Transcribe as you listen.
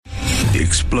The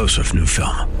explosive new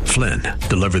film, Flynn,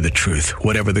 deliver the truth,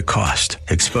 whatever the cost,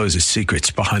 exposes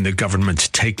secrets behind the government's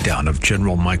takedown of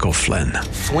General Michael Flynn.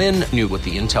 Flynn knew what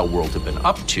the intel world had been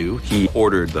up to. He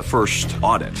ordered the first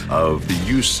audit of the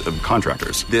use of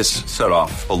contractors. This set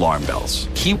off alarm bells.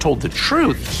 He told the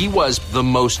truth. He was the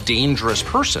most dangerous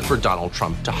person for Donald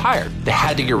Trump to hire. They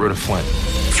had to get rid of Flynn.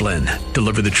 Flynn,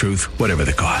 deliver the truth, whatever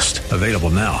the cost. Available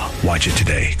now. Watch it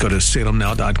today. Go to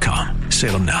salemnow.com.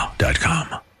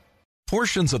 salemnow.com.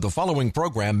 Portions of the following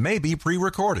program may be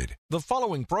pre-recorded. The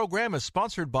following program is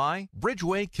sponsored by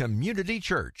Bridgeway Community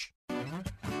Church.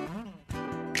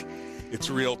 It's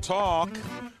Real Talk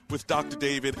with Dr.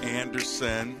 David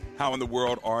Anderson. How in the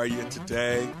world are you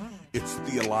today? It's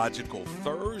Theological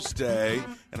Thursday,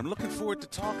 and I'm looking forward to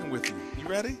talking with you. You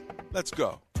ready? Let's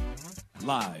go.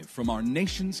 Live from our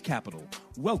nation's capital,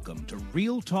 welcome to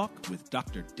Real Talk with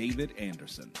Dr. David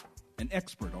Anderson. An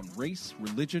expert on race,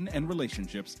 religion, and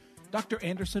relationships, Dr.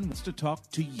 Anderson wants to talk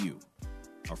to you.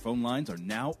 Our phone lines are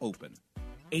now open.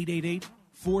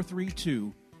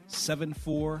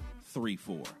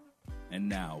 888-432-7434. And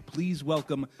now, please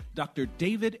welcome Dr.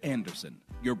 David Anderson,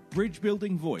 your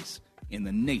bridge-building voice in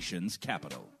the nation's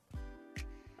capital.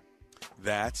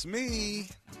 That's me,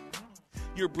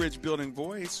 your bridge-building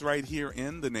voice right here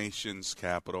in the nation's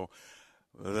capital.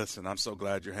 Listen, I'm so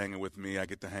glad you're hanging with me. I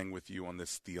get to hang with you on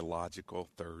this Theological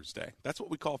Thursday. That's what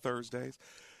we call Thursdays.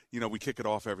 You know, we kick it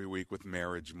off every week with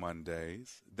Marriage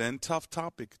Mondays, then Tough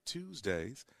Topic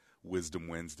Tuesdays, Wisdom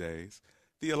Wednesdays,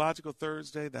 Theological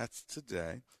Thursday, that's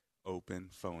today, Open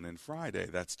Phone In Friday,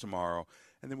 that's tomorrow,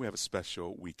 and then we have a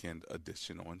special weekend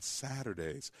edition on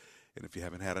Saturdays. And if you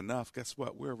haven't had enough, guess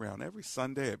what? We're around every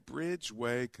Sunday at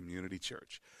Bridgeway Community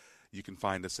Church. You can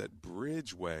find us at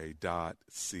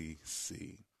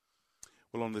bridgeway.cc.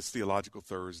 Well, on this Theological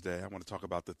Thursday, I want to talk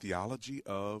about the theology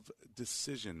of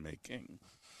decision-making.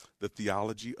 The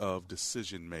theology of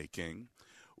decision-making.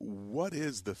 What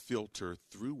is the filter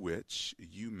through which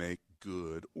you make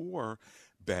good or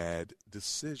bad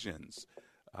decisions?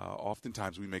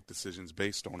 Oftentimes we make decisions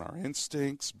based on our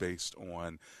instincts, based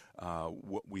on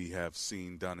what we have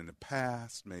seen done in the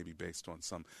past, maybe based on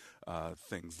some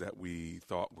things that we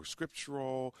thought were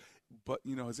scriptural. But,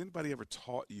 you know, has anybody ever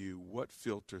taught you what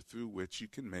filter through which you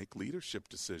can make leadership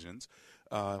decisions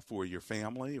for your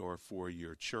family or for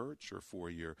your church or for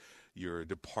your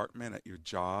department at your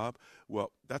job?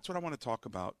 Well, that's what I want to talk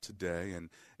about today, and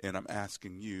I'm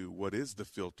asking you, what is the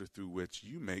filter through which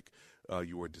you make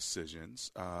your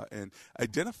decisions? And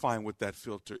identifying what that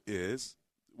filter is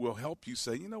will help you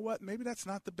say, you know what, maybe that's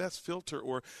not the best filter,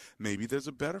 or maybe there's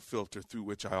a better filter through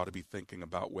which I ought to be thinking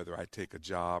about whether I take a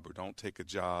job or don't take a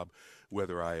job,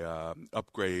 whether I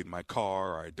upgrade my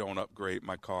car or I don't upgrade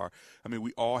my car. I mean,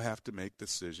 we all have to make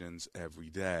decisions every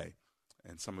day.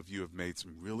 And some of you have made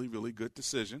some really, really good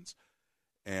decisions.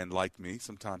 And like me,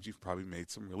 sometimes you've probably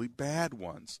made some really bad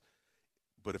ones.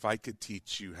 But if I could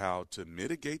teach you how to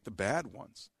mitigate the bad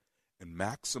ones and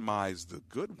maximize the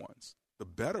good ones, the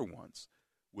better ones,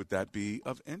 would that be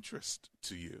of interest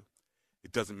to you?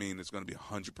 It doesn't mean it's going to be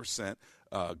 100%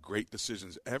 great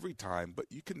decisions every time, but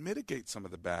you can mitigate some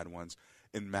of the bad ones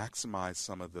and maximize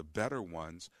some of the better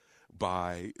ones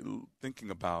by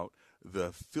thinking about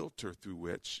the filter through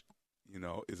which, you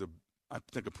know, is I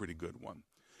think a pretty good one.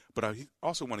 But I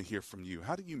also want to hear from you.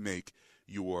 How do you make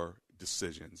your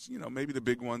decisions? You know, maybe the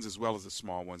big ones as well as the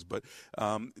small ones, but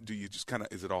do you just kind of,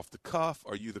 is it off the cuff?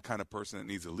 Are you the kind of person that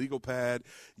needs a legal pad?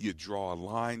 You draw a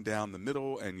line down the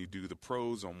middle and you do the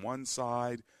pros on one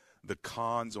side, the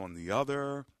cons on the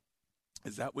other.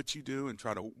 Is that what you do, and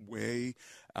try to weigh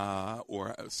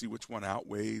or see which one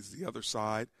outweighs the other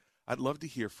side? I'd love to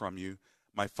hear from you.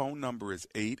 My phone number is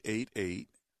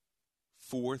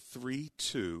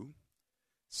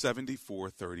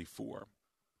 888-432-7434.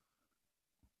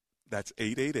 That's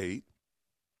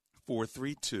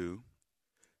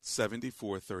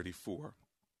 888-432-7434.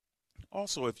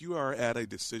 Also, if you are at a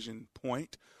decision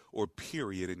point or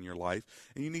period in your life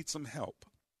and you need some help,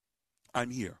 I'm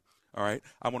here. All right,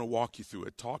 I want to walk you through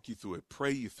it, talk you through it,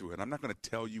 pray you through it. I'm not going to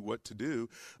tell you what to do,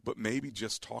 but maybe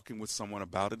just talking with someone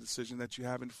about a decision that you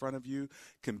have in front of you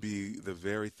can be the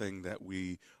very thing that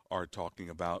we are talking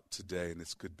about today. And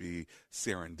this could be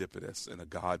serendipitous and a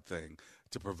God thing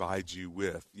to provide you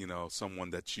with, you know, someone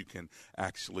that you can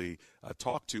actually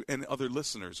talk to, and other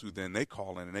listeners who then they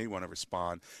call in and they want to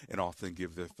respond and often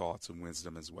give their thoughts and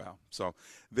wisdom as well. So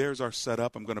there's our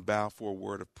setup. I'm going to bow for a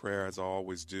word of prayer as I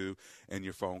always do, and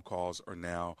your phone calls are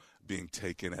now being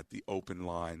taken at the open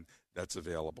line that's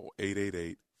available,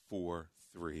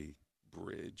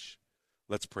 888-43-BRIDGE.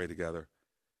 Let's pray together.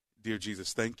 Dear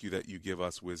Jesus, thank you that you give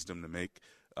us wisdom to make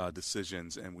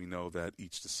decisions, and we know that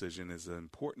each decision is an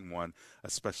important one,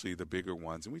 especially the bigger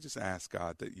ones. And we just ask,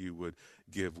 God, that you would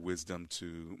give wisdom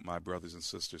to my brothers and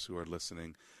sisters who are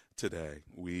listening today.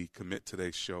 We commit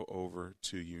today's show over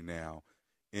to you now.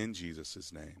 In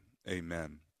Jesus' name,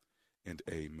 amen and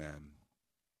amen.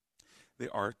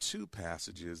 There are two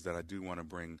passages that I do want to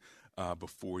bring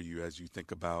before you as you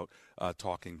think about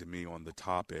talking to me on the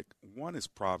topic. One is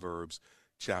Proverbs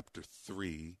chapter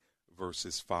 3,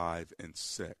 verses 5 and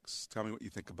 6. Tell me what you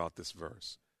think about this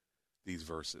verse, these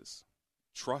verses.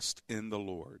 Trust in the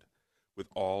Lord with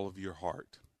all of your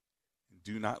heart, and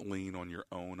do not lean on your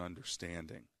own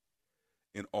understanding.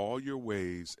 In all your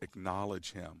ways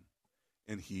acknowledge him,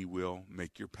 and he will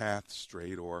make your path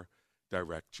straight or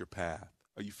direct your path.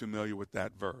 Are you familiar with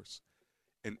that verse?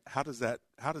 And how does that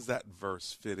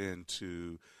verse fit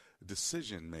into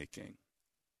decision making?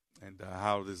 And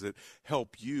how does it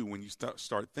help you when you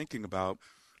start thinking about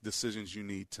decisions you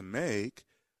need to make?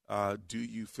 Do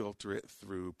you filter it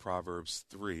through Proverbs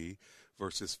 3,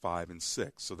 verses 5 and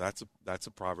 6? So that's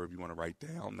a proverb you want to write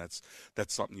down. That's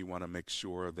something you want to make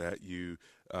sure that you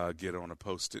get on a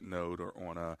Post-it note or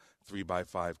on a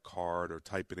 3x5 card or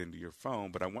type it into your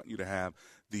phone. But I want you to have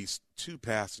these two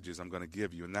passages I'm going to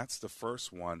give you, and that's the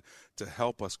first one to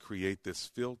help us create this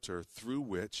filter through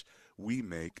which we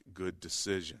make good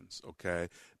decisions, okay?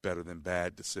 Better than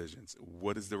bad decisions.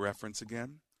 What is the reference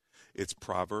again? It's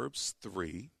Proverbs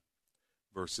 3,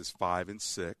 verses 5 and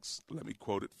 6. Let me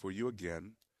quote it for you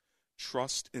again.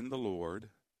 Trust in the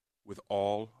Lord with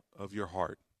all of your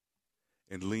heart,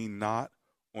 and lean not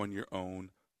on your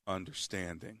own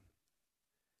understanding.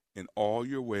 In all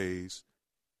your ways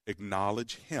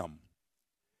acknowledge him,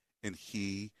 and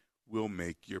he will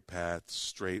make your path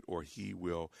straight, or he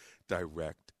will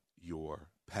direct your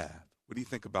path. What do you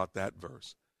think about that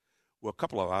verse? Well, a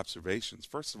couple of observations.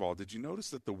 First of all, did you notice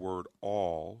that the word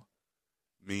all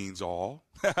means all?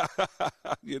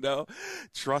 You know,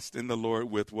 trust in the Lord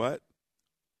with what?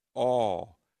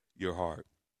 All your heart.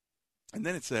 And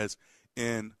then it says,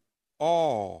 in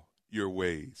all your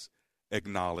ways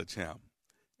acknowledge him,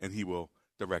 and he will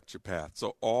direct your path.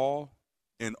 So all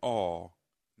in all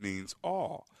means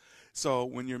all. So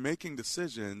when you're making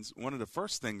decisions, one of the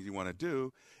first things you want to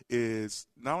do is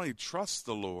not only trust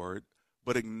the Lord,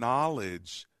 but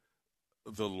acknowledge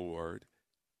the Lord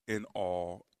in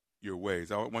all your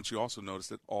ways. I want you to also notice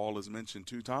that all is mentioned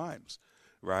 2 times,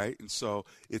 right? And so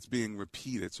it's being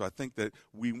repeated. So I think that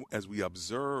as we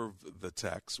observe the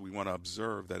text, we want to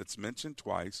observe that it's mentioned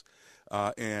twice,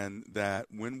 and that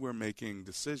when we're making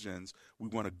decisions, we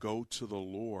want to go to the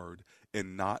Lord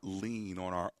and not lean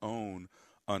on our own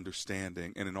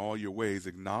understanding. And in all your ways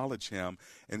acknowledge him,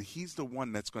 and he's the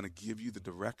one that's going to give you the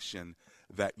direction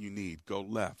that you need. Go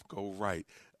left, go right.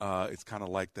 It's kind of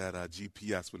like that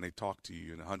GPS when they talk to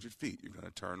you in 100 feet, you're going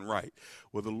to turn right.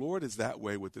 Well, the Lord is that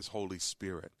way with his Holy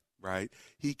Spirit, right?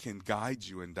 He can guide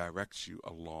you and direct you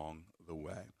along the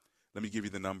way. Let me give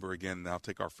you the number again, and I'll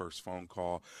take our first phone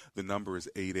call. The number is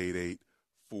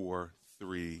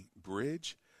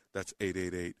 888-43-BRIDGE. That's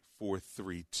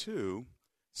 888-432-7434.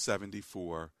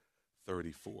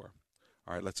 All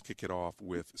right, let's kick it off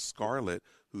with Scarlett,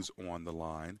 who's on the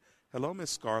line. Hello,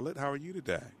 Miss Scarlett. How are you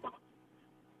today?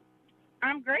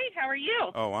 I'm great. How are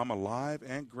you? Oh, I'm alive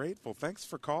and grateful. Thanks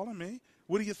for calling me.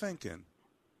 What are you thinking?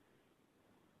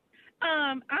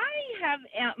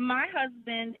 My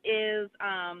husband is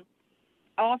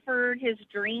offered his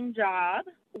dream job,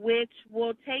 which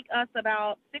will take us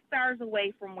about 6 hours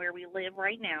away from where we live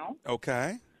right now.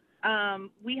 Okay.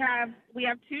 We have 2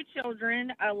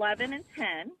 children, 11 and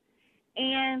 10,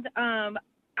 and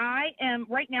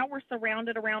right now we're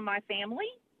surrounded around my family.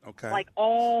 Okay. Like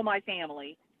all my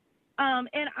family. And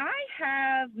I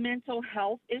have mental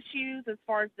health issues as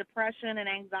far as depression and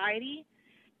anxiety,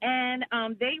 and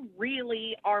they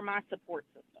really are my support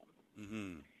system.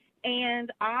 Mm-hmm.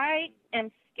 And I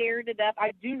am scared to death.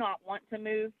 I do not want to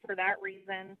move for that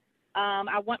reason.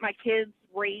 I want my kids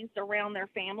raised around their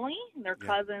family, their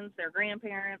cousins, their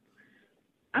grandparents.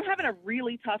 I'm having a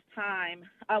really tough time.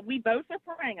 We both are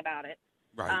praying about it.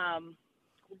 Right.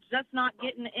 Just not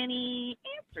getting any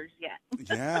answers yet.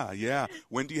 Yeah.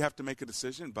 When do you have to make a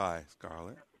decision by,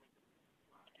 Scarlett?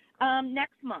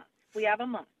 Next month. We have a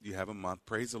month. You have a month.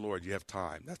 Praise the Lord. You have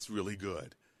time. That's really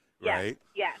good, right?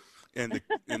 Yes. And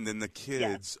then the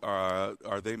kids,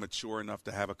 are they mature enough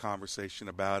to have a conversation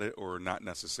about it, or not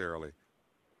necessarily?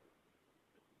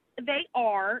 They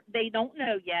are. They don't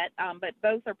know yet, but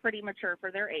both are pretty mature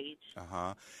for their age.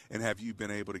 Uh-huh. And have you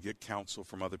been able to get counsel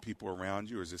from other people around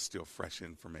you, or is this still fresh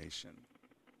information?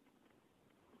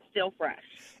 Still fresh.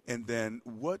 And then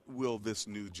what will this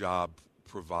new job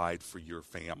provide for your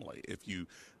family? If you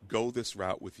go this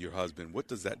route with your husband, what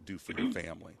does that do for your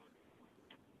family?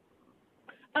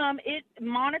 It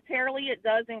monetarily, it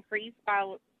does increase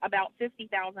by about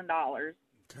 $50,000.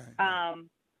 Okay.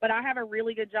 But I have a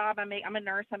really good job. I'm a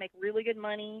nurse. I make really good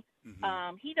money.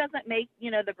 Mm-hmm. He doesn't make,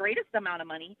 the greatest amount of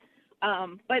money.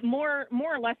 But more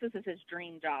or less, this is his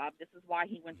dream job. This is why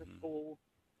he went to school.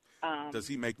 Does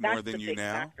he make more than you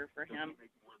now? That's the big factor for him.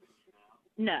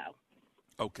 No.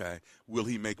 Okay. Will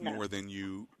he make more than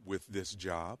you with this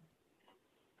job?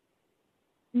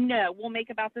 No, we'll make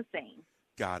about the same.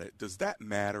 Got it. Does that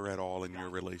matter at all in your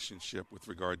relationship with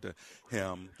regard to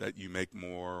him, that you make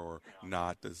more or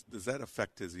not? Does that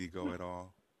affect his ego at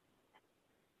all?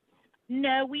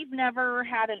 No, we've never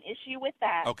had an issue with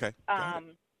that. Okay.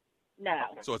 No.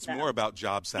 So it's more about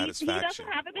job satisfaction. He doesn't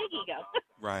have a big ego.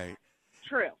 Right.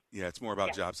 True. Yeah, it's more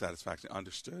about job satisfaction.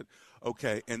 Understood.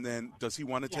 Okay, and then does he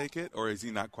want to take it, or is he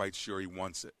not quite sure he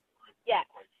wants it? Yes.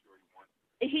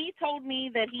 He told me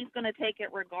that he's going to take it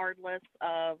regardless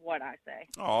of what I say.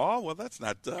 Oh, well, that's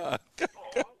not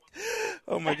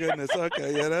oh, my goodness.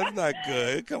 Okay, yeah, that's not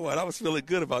good. Come on, I was feeling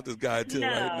good about this guy, too,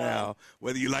 right now.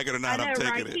 Whether you like it or not, I know, I'm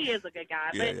taking right? it. He is a good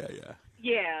guy. Yeah.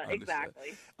 Yeah,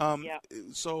 exactly.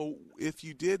 So if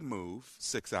you did move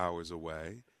 6 hours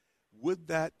away, would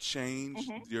that change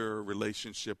your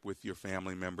relationship with your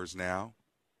family members now?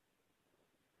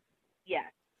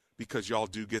 Yes. Because y'all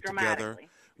do get together,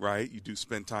 right? You do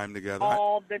spend time together?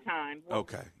 All the time.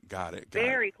 Okay, got it.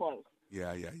 Very close.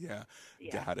 Yeah.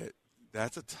 Got it.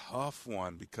 That's a tough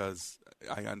one because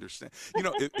I understand.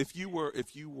 If you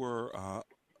were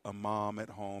a mom at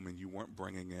home and you weren't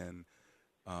bringing in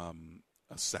a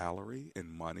salary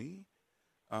and money,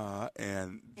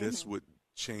 and this would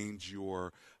change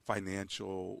your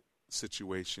financial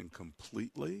situation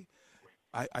completely,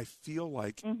 I feel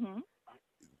like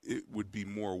it would be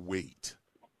more weight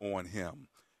on him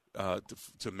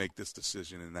to make this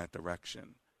decision in that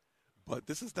direction. But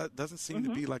that doesn't seem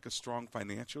to be like a strong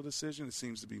financial decision. It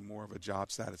seems to be more of a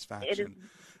job satisfaction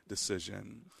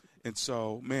decision. And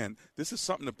so, man, this is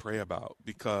something to pray about,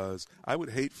 because I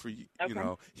would hate for you,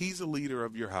 he's a leader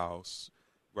of your house,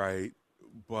 right?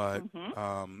 But,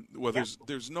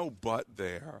 there's no but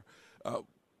there.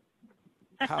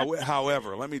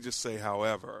 However, let me just say,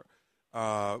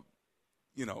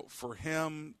 for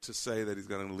him to say that he's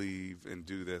going to leave and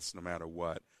do this no matter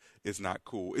what is not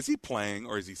cool. Is he playing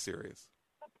or is he serious?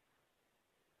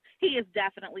 He is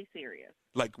definitely serious.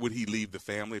 Like, would he leave the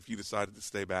family if you decided to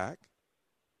stay back?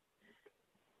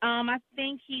 I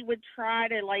think he would try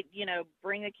to,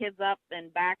 bring the kids up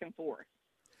and back and forth.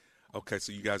 Okay,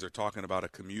 so you guys are talking about a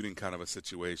commuting kind of a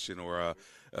situation, or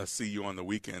a see you on the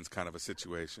weekends kind of a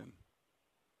situation.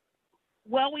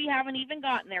 Well, we haven't even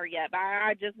gotten there yet, but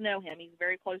I just know him. He's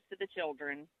very close to the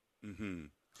children. Mm-hmm.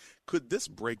 Could this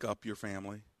break up your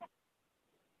family?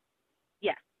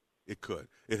 Yeah. It could.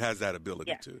 It has that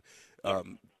ability to.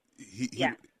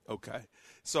 Okay.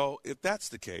 So if that's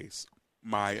the case,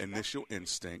 my initial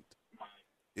instinct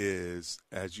is,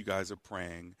 as you guys are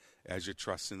praying, as you're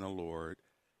trusting the Lord,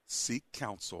 seek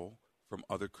counsel from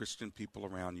other Christian people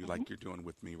around you, like you're doing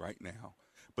with me right now,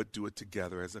 but do it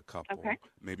together as a couple. Okay.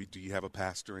 Maybe, do you have a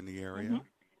pastor in the area?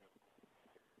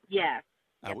 Yes.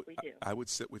 Yes, we do. I would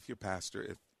sit with your pastor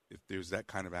if there's that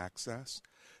kind of access,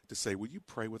 to say, will you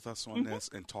pray with us on this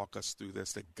and talk us through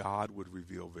this, that God would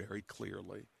reveal very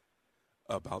clearly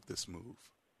about this move.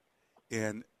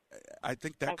 And I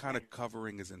think that kind of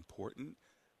covering is important,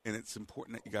 and it's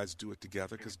important that you guys do it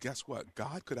together, because guess what?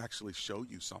 God could actually show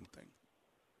you something.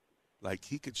 Like,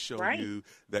 he could show you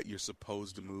that you're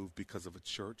supposed to move because of a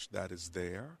church that is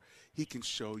there. He can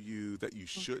show you that you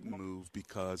shouldn't move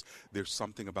because there's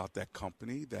something about that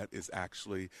company that is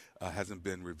actually hasn't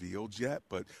been revealed yet.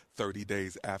 But 30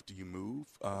 days after you move,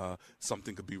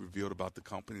 something could be revealed about the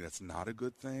company that's not a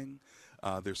good thing.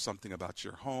 There's something about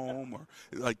your home, or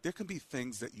there can be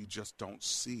things that you just don't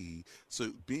see.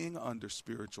 So being under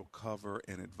spiritual cover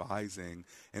and advising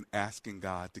and asking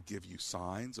God to give you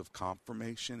signs of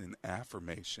confirmation and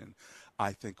affirmation,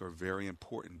 I think, are very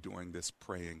important during this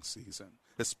praying season,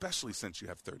 especially since you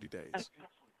have 30 days. Okay.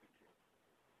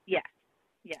 Yeah.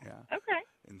 Okay.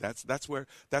 And that's where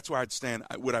I'd stand.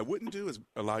 What I wouldn't do is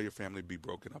allow your family to be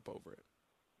broken up over it.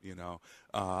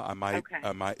 I might,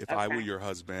 if I were your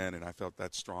husband and I felt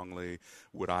that strongly,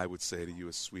 what I would say to you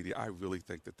is, sweetie, I really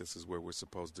think that this is where we're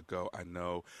supposed to go. I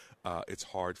know it's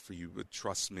hard for you, but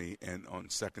trust me. And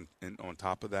on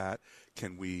top of that,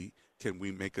 can we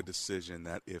make a decision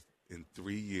that if in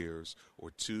 3 years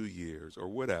or 2 years or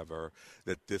whatever,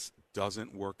 that this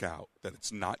doesn't work out, that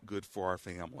it's not good for our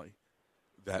family,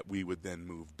 that we would then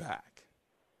move back?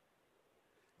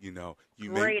 You know,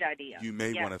 Great idea. You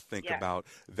may Yes, want to think yes. about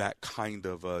that kind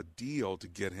of a deal to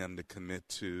get him to commit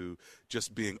to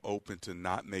just being open to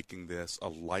not making this a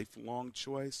lifelong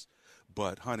choice.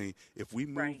 But, honey, if we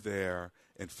move Right. there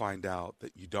and find out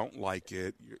that you don't like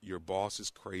it, your boss is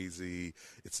crazy,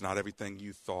 it's not everything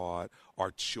you thought,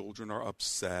 our children are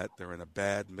upset, they're in a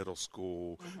bad middle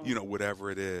school, you know, whatever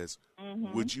it is,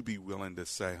 would you be willing to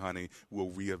say, honey,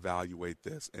 we'll reevaluate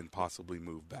this and possibly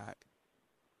move back?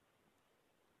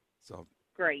 So,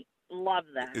 Great. Love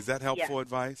that. is that helpful Yes.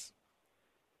 advice?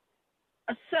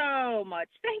 So much.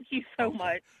 Thank you so Okay.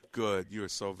 much. Good. You are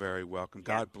so very welcome.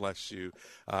 God bless you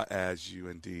as you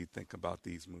indeed think about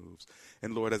these moves.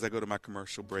 And Lord, as I go to my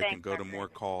commercial break and Thanks, go to Dr. more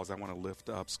calls, I want to lift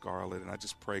up Scarlett, and I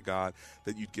just pray, God,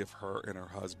 that you'd give her and her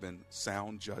husband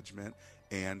sound judgment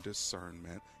and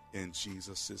discernment in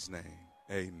Jesus' name.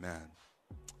 Amen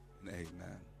and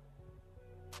amen.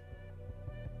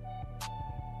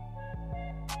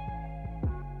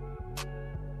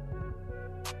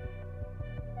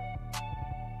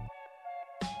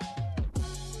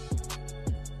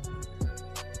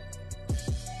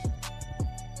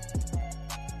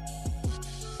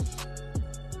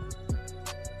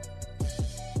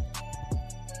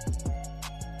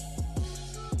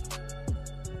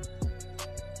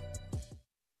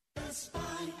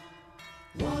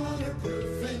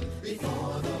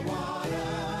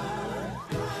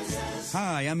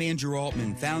 Hi, I'm Andrew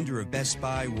Altman, founder of Best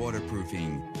Buy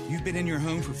Waterproofing. You've been in your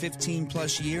home for 15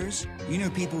 plus years? You know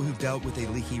people who've dealt with a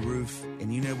leaky roof,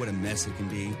 and you know what a mess it can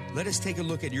be. Let us take a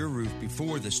look at your roof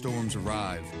before the storms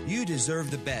arrive. You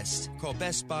deserve the best. Call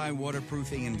Best Buy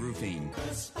Waterproofing and Roofing.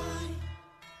 Best Buy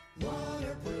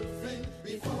Waterproofing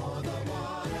before the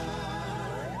water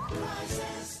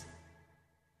rises.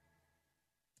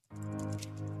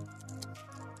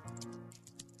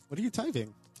 What are you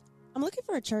typing? I'm looking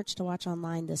for a church to watch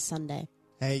online this Sunday.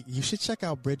 Hey, you should check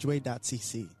out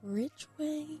bridgeway.cc.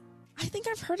 Ridgeway? I think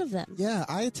I've heard of them. Yeah,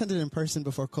 I attended in person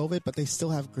before COVID, but they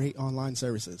still have great online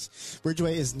services.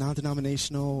 Bridgeway is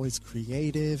non-denominational, it's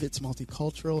creative, it's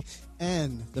multicultural,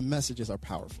 and the messages are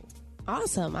powerful.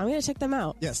 Awesome. I'm going to check them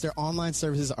out. Yes, their online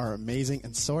services are amazing,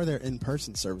 and so are their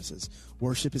in-person services.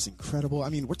 Worship is incredible. I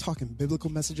mean, we're talking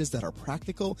biblical messages that are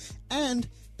practical, and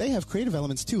they have creative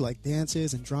elements too, like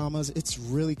dances and dramas. It's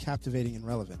really captivating and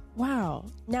relevant. Wow.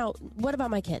 Now, what about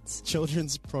my kids?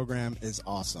 Children's program is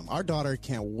awesome. Our daughter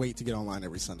can't wait to get online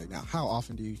every Sunday. Now, how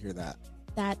often do you hear that?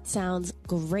 That sounds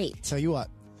great. Tell you what,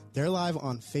 they're live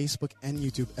on Facebook and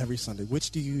YouTube every Sunday.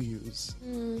 Which do you use?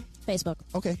 Facebook.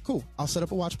 Okay, cool. I'll set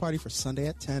up a watch party for Sunday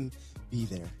at 10. Be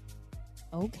there.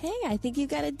 Okay, I think you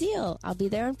got a deal. I'll be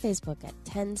there on Facebook at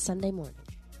 10 Sunday morning.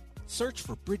 Search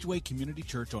for Bridgeway Community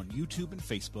Church on YouTube and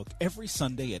Facebook every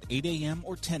Sunday at 8 a.m.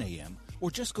 or 10 a.m. or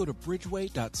just go to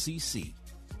bridgeway.cc.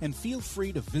 And feel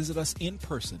free to visit us in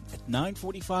person at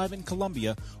 945 in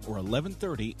Columbia or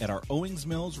 1130 at our Owings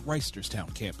Mills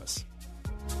Reisterstown campus.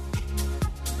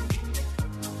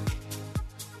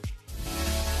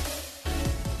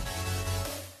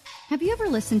 Have you ever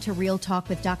listened to Real Talk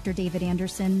with Dr. David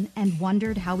Anderson and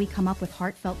wondered how we come up with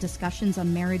heartfelt discussions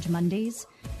on Marriage Mondays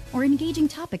or engaging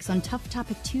topics on Tough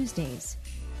Topic Tuesdays?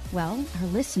 Well, our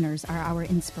listeners are our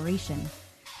inspiration.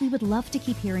 We would love to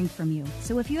keep hearing from you,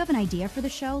 so if you have an idea for the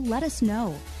show, let us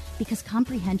know, because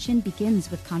comprehension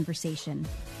begins with conversation.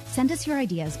 Send us your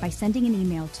ideas by sending an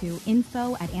email to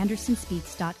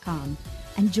info@andersonspeaks.com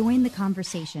and join the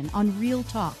conversation on Real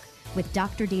Talk with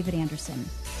Dr. David Anderson.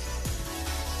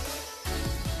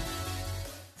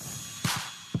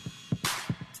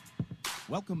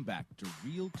 Welcome back to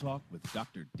Real Talk with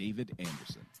Dr. David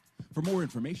Anderson. For more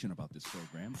information about this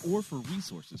program or for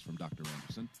resources from Dr.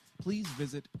 Anderson, please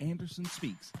visit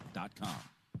andersonspeaks.com.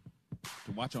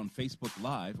 To watch on Facebook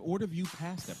Live or to view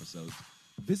past episodes,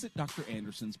 visit Dr.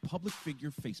 Anderson's public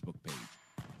figure Facebook page.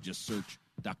 Just search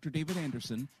Dr. David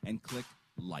Anderson and click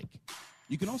like.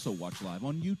 You can also watch live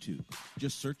on YouTube.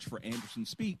 Just search for Anderson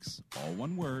Speaks, all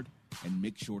one word, and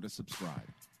make sure to subscribe.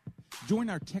 Join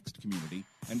our text community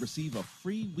and receive a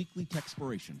free weekly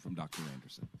textpiration from Dr.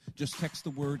 Anderson. Just text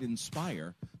the word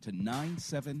INSPIRE to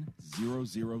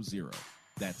 97000.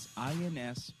 That's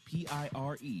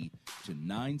INSPIRE to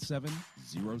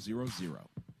 97000.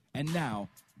 And now,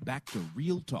 back to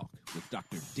Real Talk with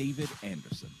Dr. David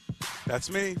Anderson. That's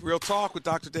me, Real Talk with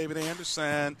Dr. David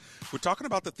Anderson. We're talking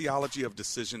about the theology of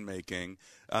decision-making.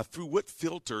 Through what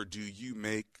filter do you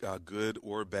make good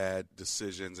or bad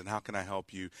decisions, and how can I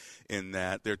help you in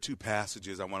that? There are two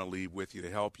passages I want to leave with you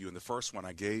to help you, and the first one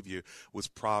I gave you was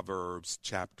Proverbs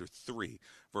chapter 3,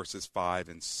 verses 5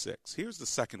 and 6. Here's the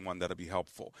second one that'll be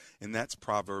helpful, and that's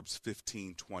Proverbs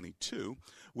 15:22,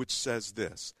 which says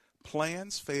this: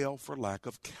 Plans fail for lack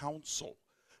of counsel,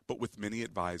 but with many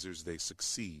advisors, they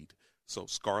succeed. So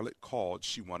Scarlett called.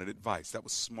 She wanted advice. That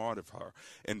was smart of her.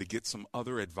 And to get some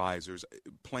other advisors,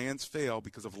 plans fail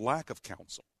because of lack of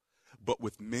counsel. But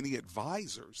with many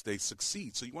advisors, they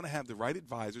succeed. So you want to have the right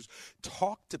advisors,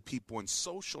 talk to people and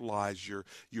socialize your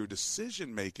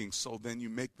decision making so then you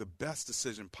make the best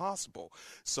decision possible.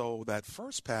 So that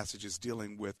first passage is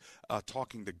dealing with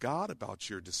talking to God about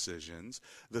your decisions.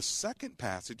 The second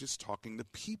passage is talking to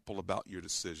people about your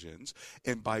decisions.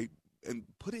 And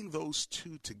putting those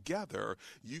two together,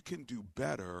 you can do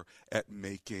better at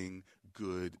making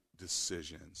good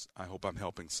decisions. I hope I'm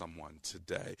helping someone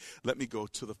today. Let me go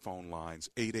to the phone lines,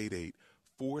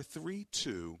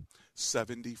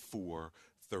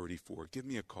 888-432-7434. Give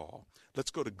me a call.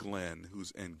 Let's go to Glenn,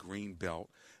 who's in Greenbelt,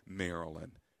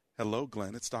 Maryland. Hello,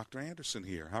 Glenn. It's Dr. Anderson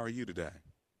here. How are you today?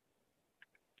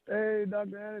 Hey,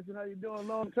 Dr. Anderson. How you doing?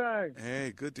 Long time.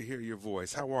 Hey, good to hear your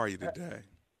voice. How are you today?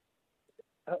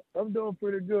 I'm doing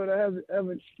pretty good. I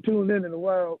haven't tuned in a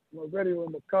while. My radio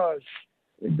in my car,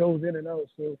 it goes in and out,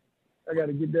 so I got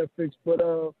to get that fixed. But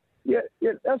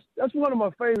that's one of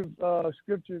my favorite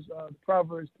scriptures,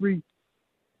 Proverbs 3,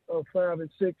 5 and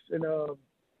 6. And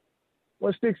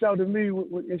what sticks out to me,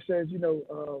 it says,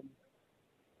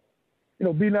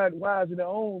 be not wise in their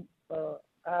own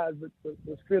eyes, but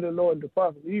fear the Lord and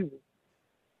depart from evil.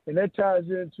 And that ties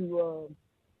into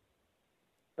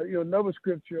another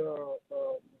scripture.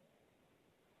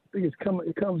 I think it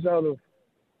comes out of.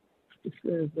 It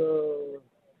says,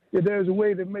 "There's a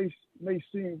way that may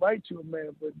seem right to a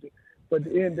man, but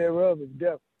the end thereof is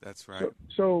death." That's right.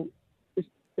 So it's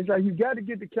like you got to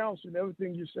get the counsel and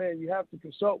everything you're saying. You have to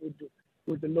consult with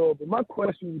the Lord. But my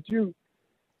question with you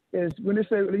is, when they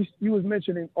say, at least you was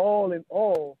mentioning all in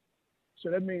all,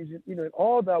 so that means in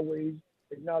all thy ways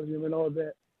acknowledge Him and all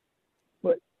that.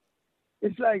 But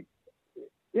it's like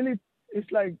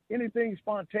anything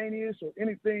spontaneous or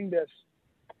anything that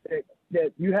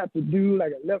you have to do,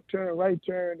 like a left turn, right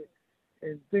turn,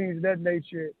 and things of that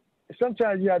nature.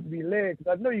 Sometimes you have to be led,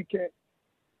 because I know you can't.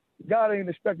 God ain't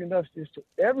expecting us to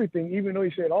everything, even though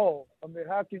He said all. I mean,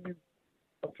 how can you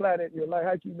apply that in your life?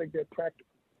 How can you make that practical?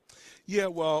 Yeah,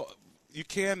 well, you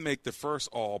can make the first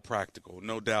all practical,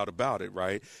 no doubt about it,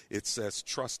 right? It says,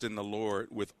 trust in the Lord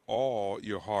with all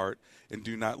your heart and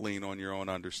do not lean on your own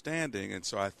understanding. And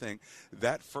so I think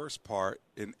that first part,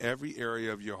 in every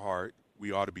area of your heart,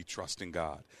 we ought to be trusting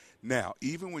God. Now,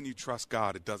 even when you trust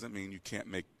God, it doesn't mean you can't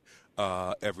make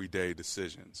everyday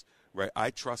decisions, right?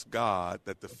 I trust God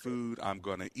that the food I'm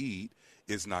going to eat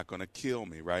is not going to kill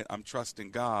me, right? I'm trusting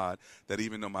God that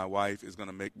even though my wife is going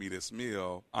to make me this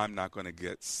meal, I'm not going to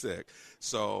get sick.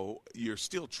 So you're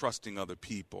still trusting other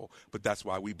people, but that's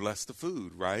why we bless the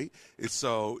food, right? It's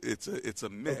a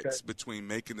mix between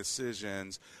making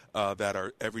decisions that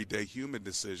are everyday human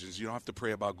decisions. You don't have to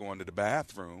pray about going to the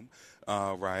bathroom,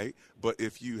 right? But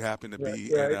if you happen to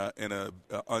be in a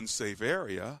unsafe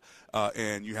area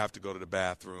and you have to go to the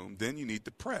bathroom, then you need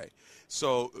to pray.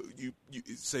 So you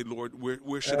say, Lord,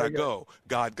 where should I go?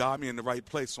 God got me in the right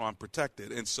place, so I'm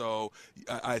protected. And so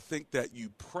I think that you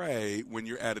pray when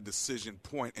you're at a decision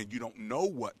point and you don't know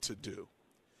what to do.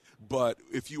 But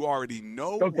if you already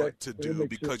know what to do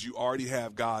because you already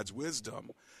have God's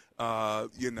wisdom,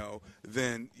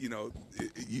 then you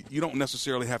don't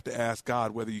necessarily have to ask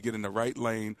God whether you get in the right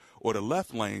lane or the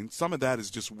left lane. Some of that is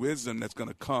just wisdom that's going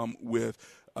to come with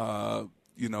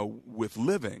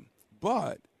living.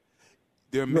 But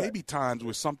there may be times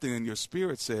where something in your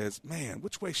spirit says, man,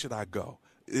 which way should I go?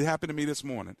 It happened to me this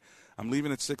morning. I'm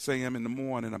leaving at 6 a.m. in the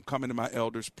morning. I'm coming to my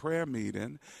elders' prayer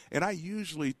meeting, and I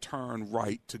usually turn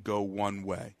right to go one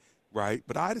way, right?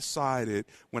 But I decided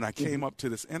when I came up to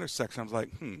this intersection, I was like,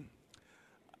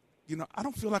 I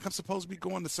don't feel like I'm supposed to be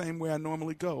going the same way I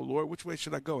normally go. Lord, which way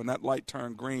should I go? And that light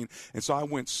turned green. And so I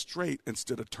went straight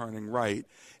instead of turning right.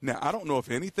 Now, I don't know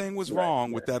if anything was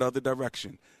wrong with that other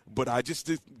direction, but I just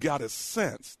got a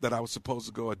sense that I was supposed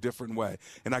to go a different way.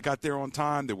 And I got there on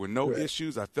time. There were no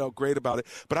issues. I felt great about it.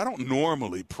 But I don't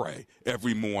normally pray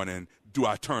every morning, do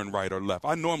I turn right or left?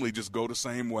 I normally just go the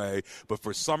same way, but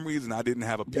for some reason I didn't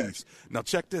have a peace. Now,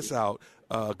 check this out,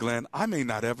 Glenn. I may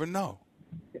not ever know.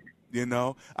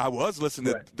 I was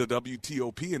listening to the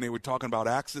WTOP, and they were talking about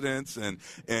accidents and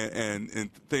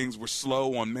things were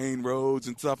slow on main roads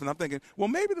and stuff. And I'm thinking, well,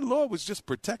 maybe the Lord was just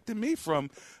protecting me from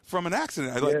an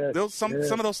accident. Some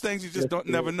of those things you just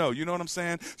never know. You know what I'm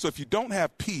saying? So if you don't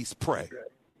have peace, pray.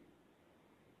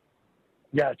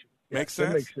 Gotcha. Makes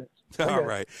sense? Makes sense. All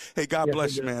right. Hey, God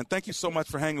bless you, man. Thank you so much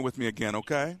for hanging with me again,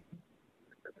 okay?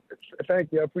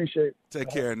 Thank you. I appreciate it. Take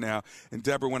care now. And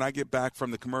Deborah, when I get back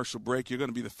from the commercial break, you're going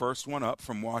to be the first one up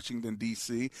from Washington,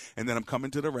 D.C., and then I'm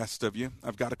coming to the rest of you.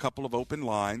 I've got a couple of open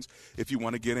lines. If you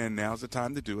want to get in, now's the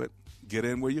time to do it. Get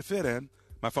in where you fit in.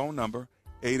 My phone number,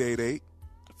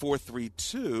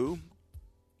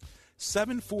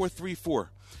 888-432-7434.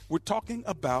 We're talking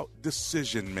about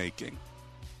decision making.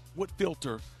 What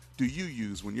filter do you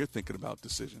use when you're thinking about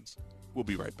decisions? We'll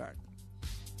be right back.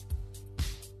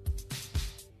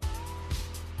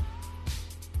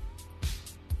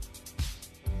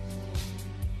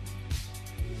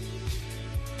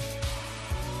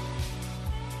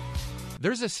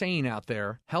 There's a saying out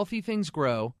there, healthy things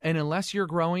grow, and unless you're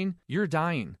growing, you're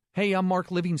dying. Hey, I'm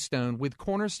Mark Livingstone with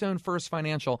Cornerstone First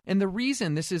Financial, and the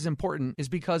reason this is important is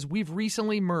because we've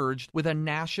recently merged with a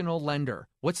national lender.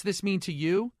 What's this mean to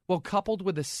you? Well, coupled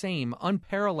with the same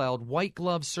unparalleled white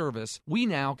glove service, we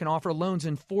now can offer loans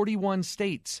in 41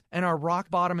 states, and our rock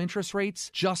bottom interest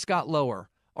rates just got lower.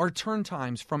 Our turn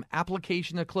times from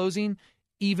application to closing,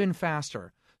 even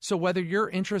faster. So whether you're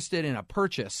interested in a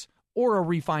purchase or a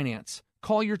refinance,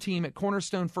 call your team at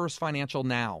Cornerstone First Financial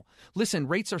now. Listen,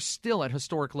 rates are still at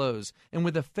historic lows, and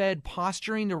with the Fed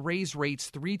posturing to raise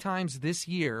rates 3 times this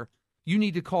year, you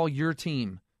need to call your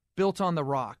team. Built on the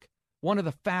Rock, one of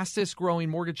the fastest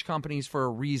growing mortgage companies for a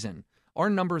reason. Our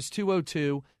number is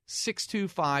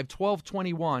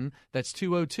 202-625-1221. That's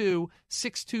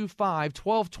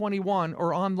 202-625-1221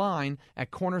 or online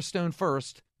at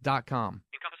cornerstonefirst.com.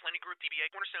 Encompass Lending Group, DBA,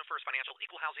 Cornerstone First Financial,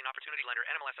 Equal Housing Opportunity Lender,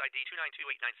 NMLS ID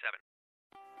 292897.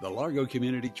 The Largo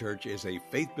Community Church is a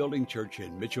faith-building church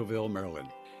in Mitchellville, Maryland.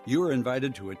 You are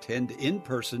invited to attend in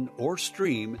person or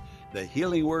stream the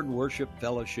Healing Word Worship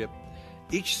Fellowship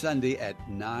each Sunday at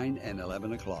 9 and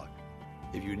 11 o'clock.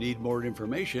 If you need more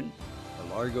information, the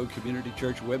Largo Community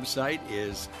Church website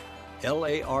is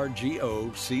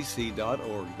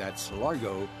largocc.org. That's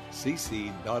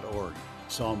largocc.org.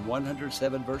 Psalm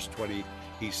 107, verse 20,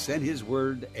 He sent His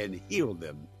word and healed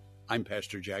them. I'm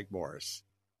Pastor Jack Morris.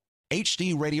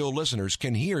 HD radio listeners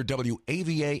can hear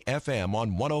WAVA-FM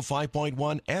on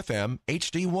 105.1 FM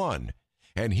HD1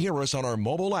 and hear us on our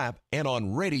mobile app and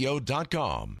on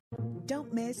radio.com.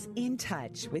 Don't miss In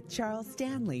Touch with Charles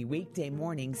Stanley weekday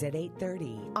mornings at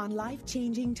 8:30 on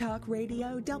Life-Changing Talk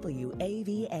Radio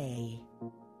WAVA.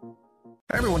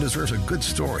 Everyone deserves a good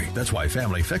story. That's why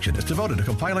Family Fiction is devoted to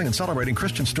compiling and celebrating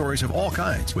Christian stories of all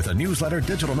kinds with a newsletter,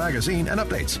 digital magazine, and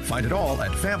updates. Find it all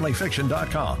at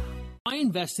familyfiction.com. I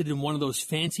invested in one of those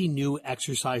fancy new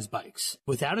exercise bikes.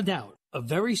 Without a doubt, a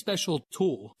very special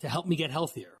tool to help me get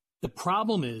healthier. The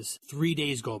problem is 3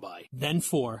 days go by, then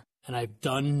 4, and I've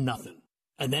done nothing.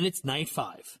 And then it's night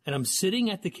 5, and I'm sitting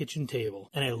at the kitchen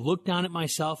table, and I look down at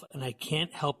myself, and I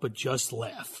can't help but just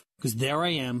laugh. Because there I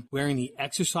am, wearing the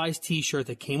exercise t-shirt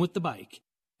that came with the bike,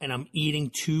 and I'm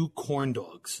eating 2 corn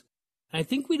dogs. And I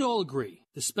think we'd all agree,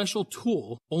 the special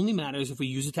tool only matters if we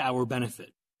use it to our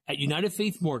benefit. At United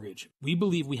Faith Mortgage, we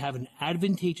believe we have an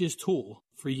advantageous tool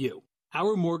for you.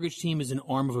 Our mortgage team is an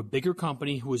arm of a bigger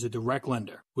company who is a direct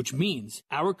lender, which means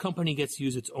our company gets to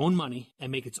use its own money and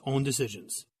make its own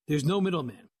decisions. There's no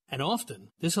middleman, and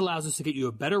often this allows us to get you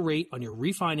a better rate on your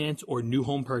refinance or new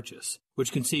home purchase,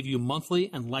 which can save you monthly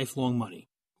and lifelong money.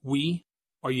 We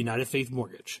are United Faith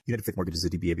Mortgage. United Faith Mortgage is a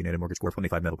DBA of United Mortgage Corp.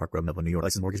 25 Meadow Park Road, Melville, New York.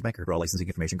 Licensed mortgage banker. For all licensing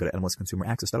information, go to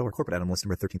NMLSConsumerAccess.org. Corporate NMLS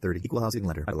number 1330. Equal housing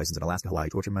lender. Licensed in Alaska, Hawaii,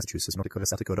 Georgia, Massachusetts, North Dakota,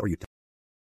 South Dakota, or Utah.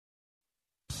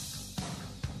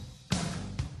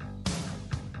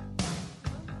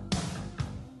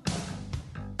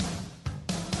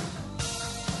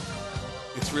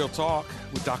 It's Real Talk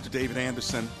with Dr. David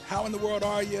Anderson. How in the world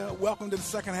are you? Welcome to the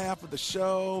second half of the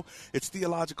show. It's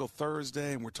Theological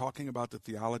Thursday, and we're talking about the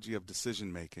theology of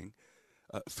decision-making.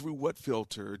 Through what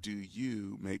filter do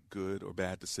you make good or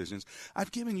bad decisions?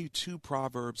 I've given you 2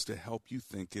 proverbs to help you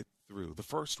think it through. The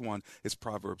first one is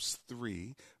Proverbs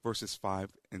 3, verses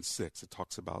 5 and 6. It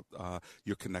talks about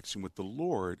your connection with the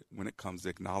Lord when it comes to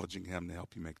acknowledging Him to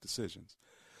help you make decisions.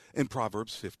 In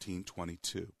Proverbs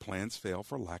 15:22, plans fail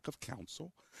for lack of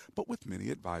counsel, but with many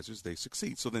advisors they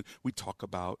succeed. So then we talk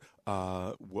about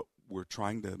what we're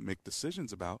trying to make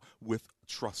decisions about with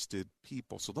trusted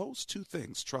people. So those 2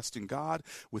 things, trusting God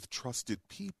with trusted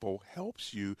people,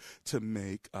 helps you to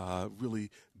make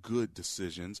really good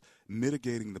decisions,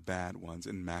 mitigating the bad ones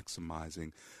and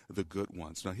maximizing the good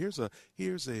ones. Now here's an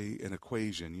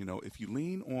equation. You know, if you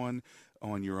lean on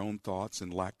your own thoughts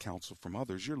and lack counsel from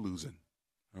others, you're losing.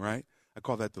 All right? I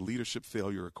call that the leadership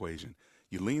failure equation.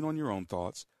 You lean on your own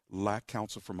thoughts, lack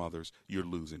counsel from others, you're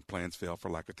losing. Plans fail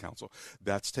for lack of counsel.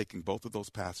 That's taking both of those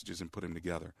passages and putting them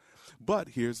together. But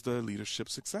here's the leadership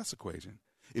success equation.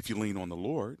 If you lean on the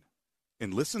Lord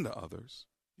and listen to others,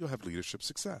 you'll have leadership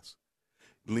success.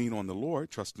 Lean on the Lord,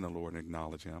 trust in the Lord, and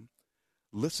acknowledge him.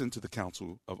 Listen to the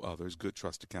counsel of others, good,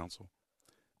 trusted counsel.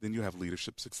 Then you have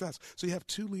leadership success. So you have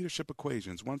two leadership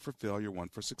equations, one for failure, one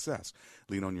for success.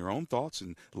 Lean on your own thoughts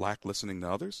and lack listening to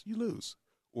others, you lose.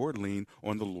 Or lean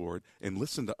on the Lord and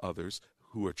listen to others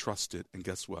who are trusted, and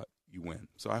guess what? You win.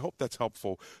 So I hope that's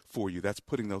helpful for you. That's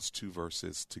putting those two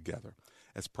verses together.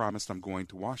 As promised, I'm going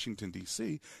to Washington,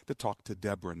 D.C. to talk to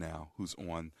Deborah now, who's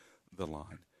on the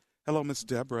line. Hello, Miss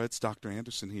Deborah. It's Dr.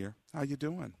 Anderson here. How you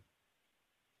doing?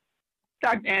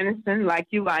 Dr. Anderson, like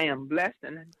you, I am blessed,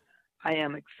 and I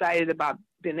am excited about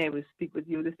being able to speak with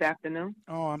you this afternoon.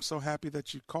 Oh, I'm so happy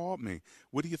that you called me.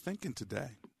 What are you thinking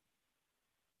today?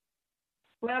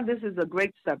 Well, this is a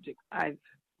great subject. I've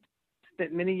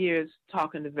spent many years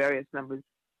talking to various numbers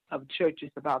of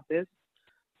churches about this.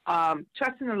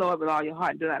 Trust in the Lord with all your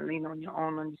heart. Do not lean on your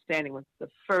own understanding was the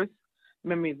first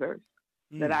memory verse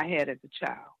that I had as a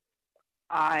child.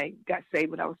 I got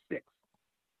saved when I was 6.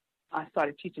 I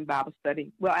started teaching Bible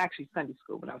study, well, actually Sunday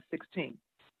school when I was 16.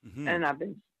 And I've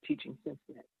been teaching since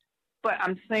then. But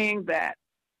I'm saying that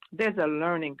there's a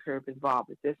learning curve involved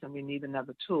with this, and we need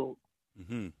another tool.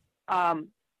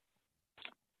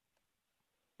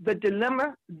 The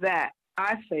dilemma that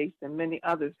I face and many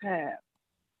others have,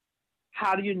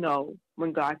 how do you know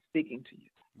when God's speaking to you?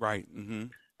 Right.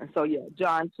 And so, yeah,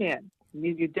 John 10.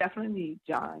 You definitely need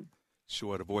John.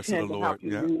 Sure, the voice of the Lord.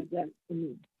 Yeah.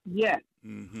 Yes.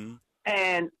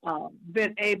 And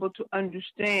been able to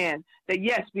understand that,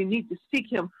 yes, we need to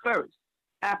seek him first.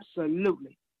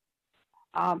 Absolutely.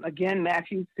 Again,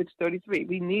 Matthew 6:33.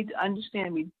 We need to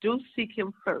understand we do seek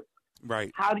him first.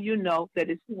 Right. How do you know that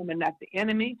it's him and not the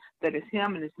enemy, that it's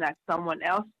him and it's not someone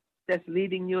else that's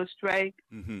leading you astray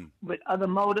with other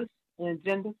motives and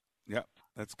agendas? Yeah,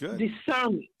 that's good.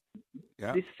 Discernment.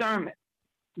 Yeah. Discernment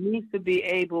needs to be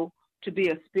able to be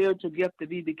a spiritual gift that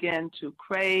we begin to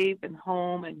crave and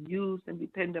home and use and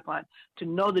depend upon to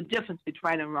know the difference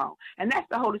between right and wrong. And that's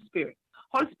the Holy Spirit.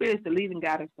 Holy Spirit is the leading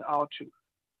guide us to all truth.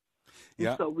 Yeah.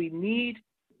 And so we need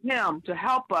him to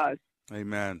help us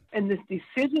Amen. in this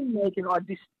decision-making or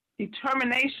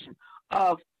determination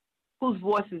of whose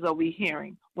voices are we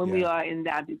hearing when we are in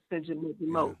that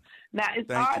decision-making mode. Now,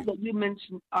 it's odd that you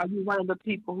mentioned, are you one of the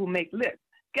people who make lists?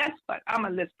 Guess what? I'm a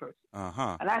list person.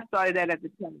 And I started that at the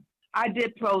time. I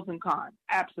did pros and cons,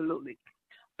 absolutely.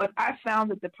 But I found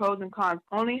that the pros and cons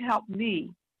only helped me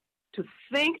to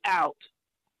think out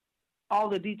all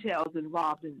the details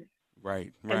involved in this.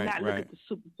 Right, and not look at the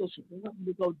superficial. It helped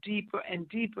me to go deeper and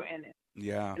deeper in it.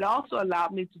 Yeah. It also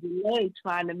allowed me to delay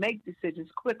trying to make decisions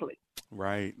quickly.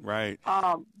 Right.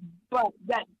 But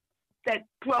that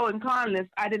pro and con list,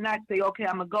 I did not say, okay,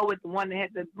 I'm going to go with the one that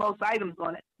had the most items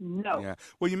on it. No. Yeah.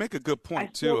 Well, you make a good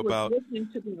point, too, about...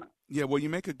 Yeah, well, you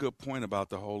make a good point about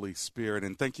the Holy Spirit,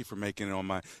 and thank you for making it on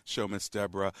my show, Miss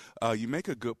Deborah. You make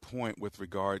a good point with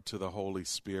regard to the Holy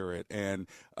Spirit, and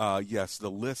yes, the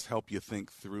lists help you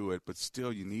think through it, but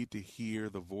still you need to hear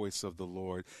the voice of the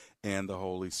Lord and the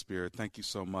Holy Spirit. Thank you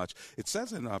so much. It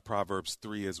says in Proverbs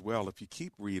 3 as well, if you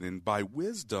keep reading, by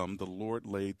wisdom the Lord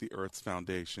laid the earth's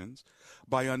foundations,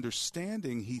 by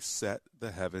understanding he set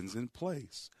the heavens in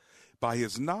place, by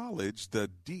his knowledge the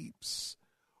deeps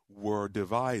were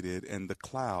divided, and the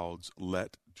clouds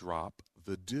let drop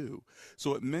the dew.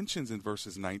 So it mentions in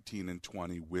verses 19 and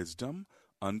 20 wisdom,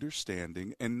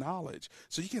 understanding, and knowledge.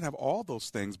 So you can have all those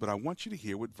things, but I want you to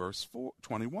hear what verse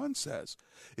 21 says.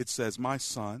 It says, my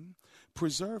son,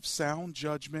 preserve sound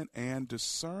judgment and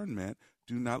discernment.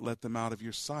 Do not let them out of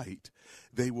your sight.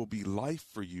 They will be life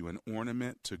for you, an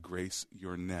ornament to grace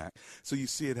your neck. So you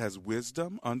see it has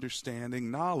wisdom, understanding,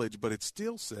 knowledge, but it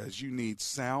still says you need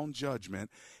sound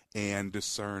judgment and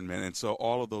discernment. And so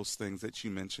all of those things that you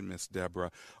mentioned, Miss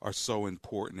Deborah, are so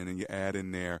important. And then you add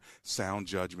in there sound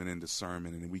judgment and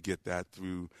discernment, and we get that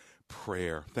through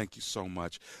prayer. Thank you so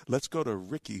much. Let's go to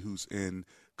Ricky, who's in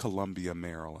Columbia,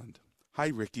 Maryland. Hi,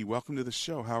 Ricky. Welcome to the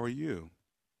show. How are you?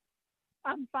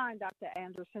 I'm fine, Dr.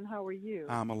 Anderson. How are you?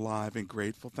 I'm alive and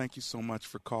grateful. Thank you so much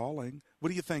for calling. What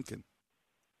are you thinking?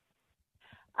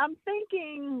 I'm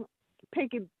thinking,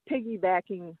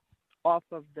 piggybacking off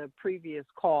of the previous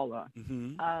caller,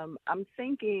 I'm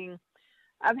thinking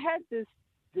I've had this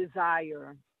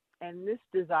desire, and this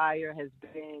desire has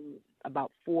been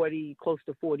about 40, close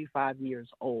to 45 years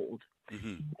old.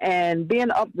 And being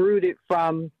uprooted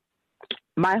from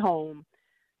my home,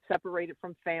 separated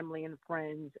from family and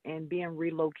friends, and being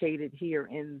relocated here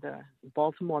in the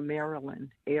Baltimore, Maryland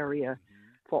area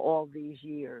for all these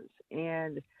years.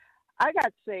 And I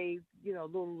got saved, a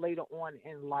little later on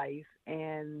in life,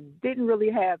 and didn't really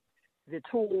have the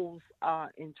tools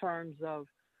in terms of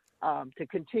to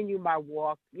continue my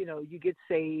walk. You know, you get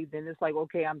saved, and it's like,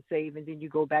 okay, I'm saved, and then you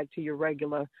go back to your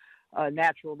regular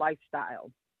natural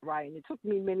lifestyle, right? And it took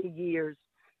me many years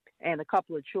and a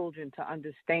couple of children to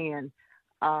understand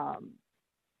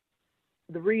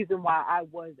the reason why I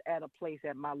was at a place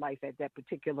at my life at that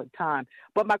particular time.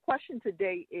 But my question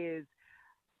today is,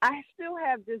 I still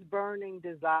have this burning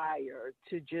desire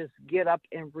to just get up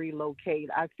and relocate.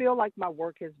 I feel like my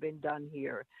work has been done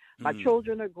here. My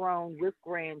children are grown with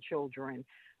grandchildren.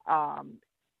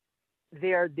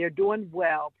 They're doing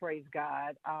well, praise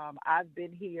God. I've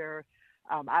been here.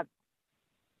 Do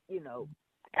you know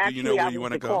where you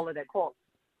want to go?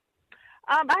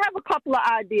 I have a couple of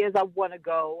ideas I want to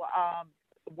go.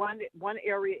 One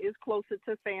area is closer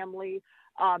to family,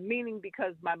 meaning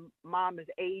because my mom is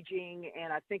aging,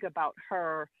 and I think about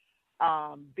her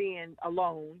being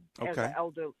alone as an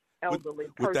elderly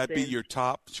person. Would that be your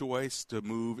top choice, to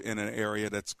move in an area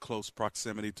that's close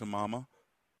proximity to Mama?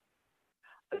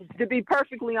 To be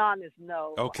perfectly honest,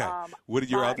 no. Okay. What are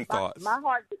your other thoughts? My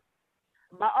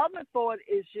other thought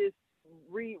is just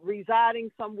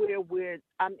residing somewhere where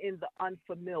I'm in the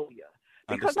unfamiliar.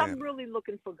 Because I'm really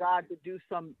looking for God to do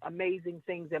some amazing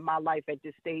things in my life at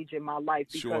this stage in my life.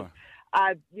 Because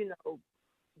I've,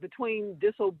 between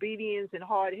disobedience and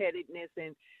hard-headedness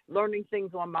and learning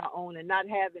things on my own and not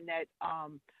having that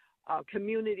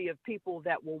community of people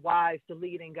that were wise to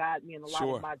lead and guide me in a lot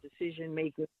of my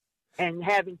decision-making, and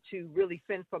having to really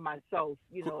fend for myself,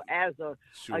 as a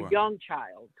young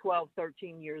child, 12,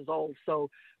 13 years old. So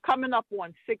coming up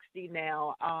on 60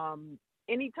 now,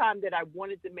 anytime that I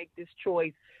wanted to make this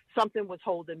choice, something was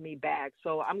holding me back.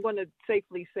 So I'm going to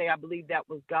safely say I believe that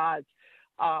was God's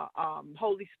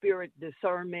Holy Spirit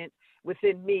discernment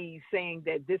within me, saying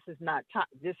that this is not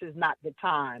the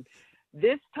time.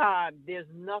 This time, there's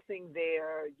nothing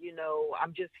there.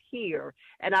 I'm just here,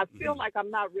 and I feel like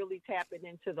I'm not really tapping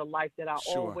into the life that I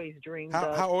always dreamed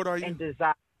of. How old are you? And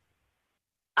desire.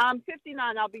 I'm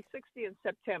 59. I'll be 60 in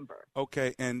September.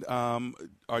 Okay, and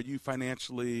are you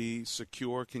financially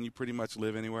secure? Can you pretty much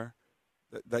live anywhere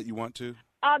that you want to?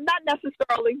 Not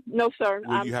necessarily. No, sir.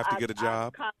 Will you have to get a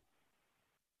job?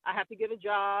 I have to get a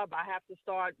job. I have to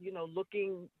start,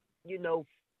 looking,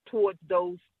 towards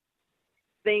those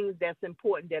things that's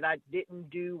important that I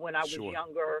didn't do when I was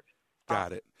younger.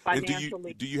 Got it. And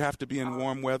do you have to be in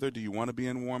warm weather? Do you want to be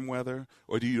in warm weather,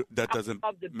 or that doesn't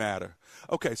matter?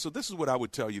 Okay, so this is what I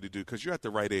would tell you to do, because you're at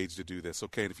the right age to do this.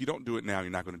 Okay, and if you don't do it now,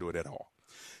 you're not going to do it at all.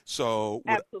 So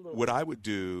what I would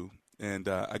do, and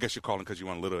I guess you're calling because you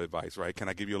want a little advice, right? Can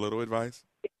I give you a little advice?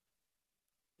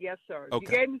 Yes, sir.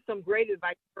 Okay. You gave me some great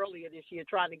advice earlier this year,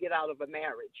 trying to get out of a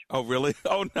marriage. Oh, really?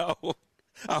 Oh no.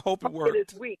 I hope it worked.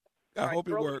 This week. I hope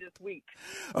it worked. This week.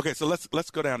 Okay, so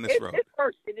let's go down this road. It's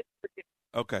working.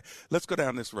 Okay, let's go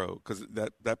down this road, because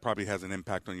that probably has an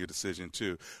impact on your decision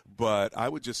too. But I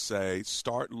would just say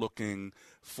start looking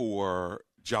for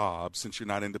jobs, since you're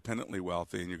not independently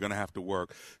wealthy and you're going to have to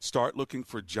work. Start looking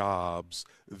for jobs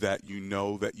that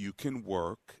that you can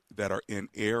work, that are in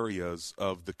areas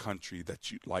of the country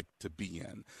that you'd like to be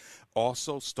in.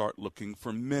 Also start looking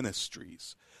for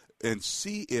ministries, and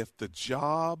see if the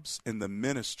jobs and the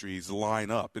ministries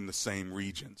line up in the same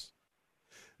regions.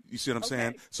 You see what I'm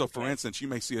saying? So, for instance, you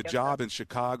may see a job in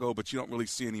Chicago, but you don't really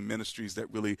see any ministries that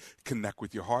really connect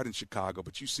with your heart in Chicago,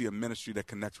 but you see a ministry that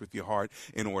connects with your heart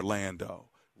in Orlando,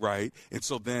 right? And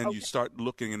so then you start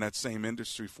looking in that same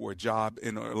industry for a job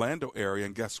in the Orlando area,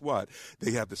 and guess what?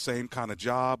 They have the same kind of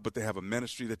job, but they have a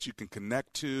ministry that you can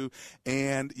connect to,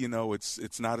 and,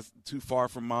 it's not too far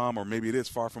from Mom, or maybe it is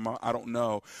far from Mom, I don't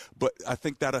know. But I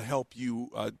think that'll help you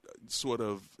sort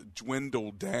of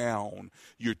dwindle down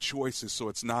your choices, so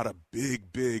it's not a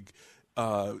big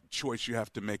choice you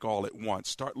have to make all at once.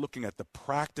 Start looking at the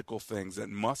practical things that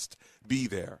must be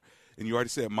there. And you already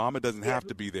said Mama doesn't have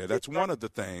to be there. That's one of the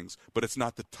things, but it's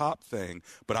not the top thing.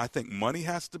 But I think money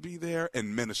has to be there,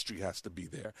 and ministry has to be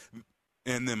there,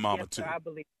 and then Mama too. Sir, I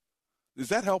believe. Is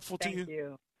that helpful to you? Thank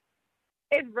you.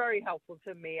 It's very helpful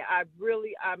to me.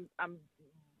 I'm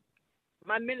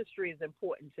my ministry is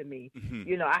important to me.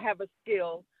 Mm-hmm. I have a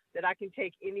skill that I can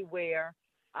take anywhere.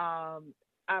 I'm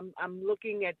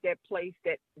looking at that place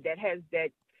that has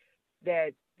that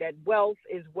wealth,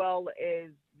 as well as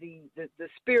the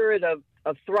spirit of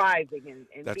thriving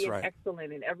and That's being right.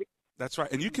 excellent in everything. That's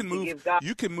right. And you can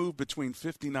move between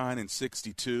 59 and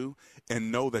 62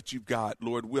 and know that you've got,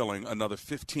 Lord willing, another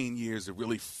 15 years to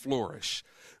really flourish.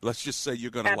 Let's just say you're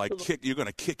going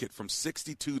to kick it from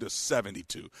 62 to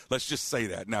 72. Let's just say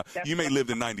that. Now, you may live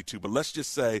to 92, but let's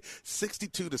just say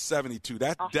 62 to 72,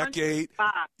 that decade,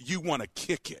 you want to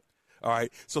kick it. All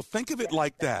right. So think of it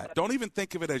like that. Don't even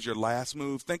think of it as your last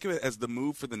move. Think of it as the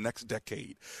move for the next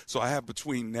decade. So I have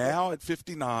between now at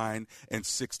 59 and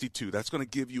 62. That's going to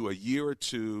give you a year or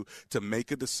two to make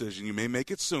a decision. You may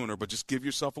make it sooner, but just give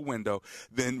yourself a window.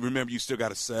 Then remember, you still got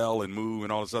to sell and move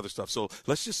and all this other stuff. So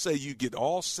let's just say you get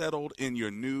all settled in your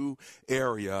new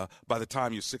area by the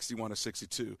time you're 61 or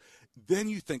 62. Then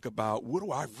you think about, what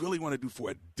do I really want to do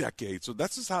for a decade? So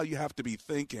that's just how you have to be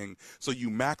thinking, so you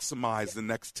maximize the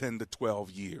next 10 to 12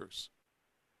 years.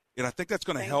 And I think that's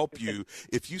going to help you.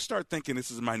 If you start thinking this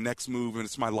is my next move and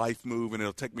it's my life move and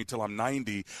it'll take me till I'm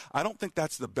 90, I don't think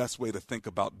that's the best way to think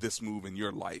about this move in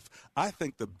your life. I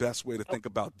think the best way to think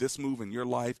about this move in your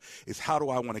life is, how do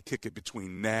I want to kick it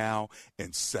between now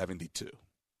and 72?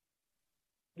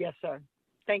 Yes, sir.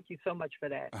 Thank you so much for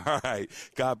that. All right.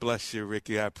 God bless you,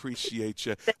 Ricky. I appreciate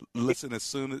you. Listen, as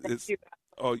soon as it's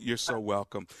 – oh, you're so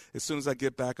welcome. As soon as I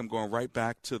get back, I'm going right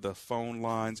back to the phone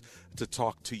lines to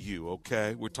talk to you,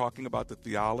 okay? We're talking about the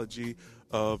theology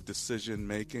of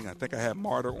decision-making. I think I have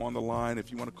Marta on the line.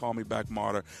 If you want to call me back,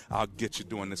 Marta, I'll get you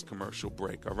during this commercial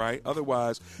break, all right?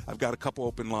 Otherwise, I've got a couple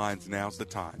open lines. Now's the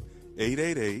time.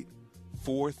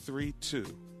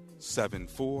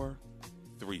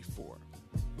 888-432-7434.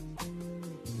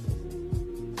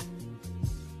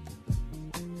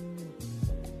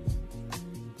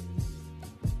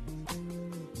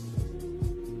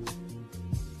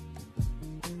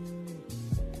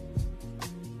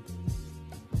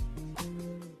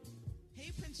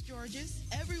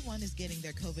 Everyone is getting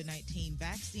their COVID-19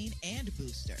 vaccine and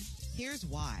booster. Here's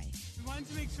why. We wanted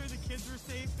to make sure the kids were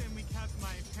safe, and we kept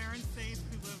my parents safe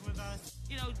who live with us.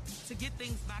 You know, to get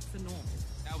things back to normal.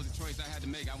 That was a choice I had to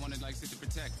make. I wanted, like I said, to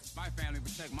protect my family,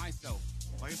 protect myself.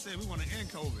 Like I said, we want to end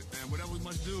COVID, and whatever we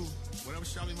must do, whatever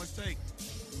shot we must take,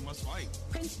 we must fight.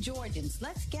 Prince Georgians,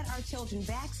 let's get our children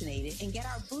vaccinated and get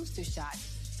our booster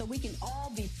shots so we can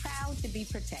all be proud to be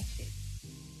protected.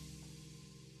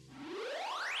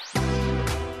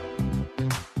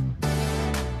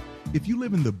 If you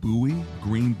live in the Bowie,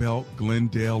 Greenbelt,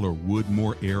 Glendale, or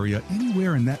Woodmore area,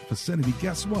 anywhere in that vicinity,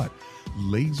 guess what?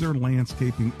 Laser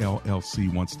Landscaping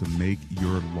LLC wants to make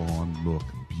your lawn look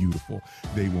beautiful.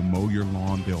 They will mow your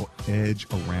lawn. They'll edge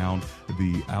around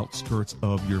the outskirts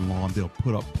of your lawn. They'll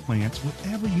put up plants,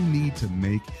 whatever you need to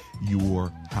make your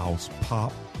house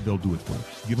pop. They'll do it for you.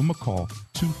 Give them a call,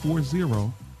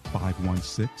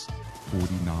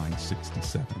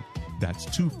 240-516-4967. That's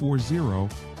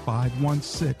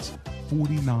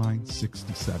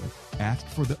 240-516-4967. Ask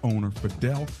for the owner,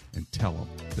 Fidel, and tell him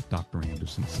that Dr.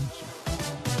 Anderson sent you.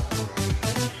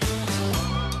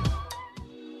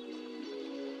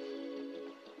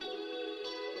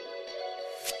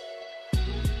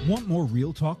 Want more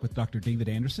Real Talk with Dr. David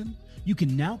Anderson? You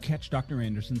can now catch Dr.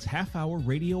 Anderson's half-hour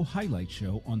radio highlight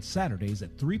show on Saturdays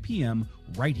at 3 p.m.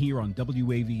 right here on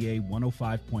WAVA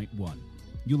 105.1.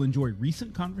 You'll enjoy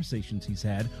recent conversations he's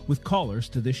had with callers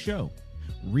to this show.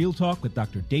 Real Talk with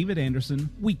Dr. David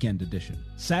Anderson, Weekend Edition.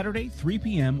 Saturday, 3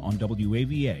 p.m. on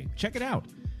WAVA. Check it out.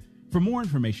 For more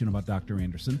information about Dr.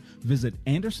 Anderson, visit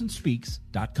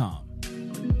andersonspeaks.com.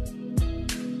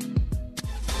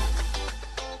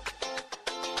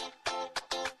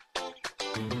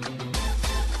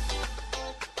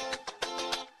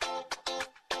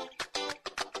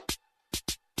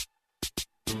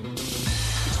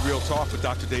 Talk with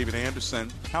Dr. David Anderson.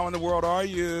 How in the world are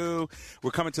you?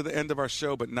 We're coming to the end of our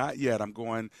show, but not yet. I'm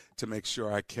going to make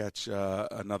sure I catch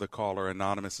another caller.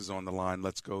 Anonymous is on the line.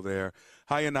 Let's go there.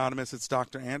 Hi, Anonymous. It's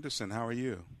Dr. Anderson. How are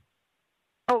you?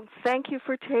 Oh, thank you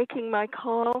for taking my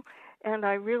call, and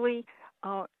I really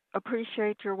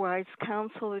appreciate your wise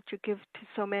counsel that you give to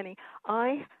so many.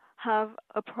 I have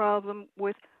a problem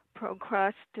with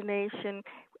procrastination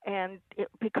and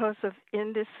because of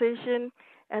indecision.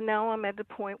 And now I'm at the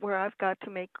point where I've got to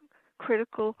make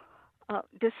critical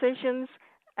decisions,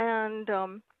 and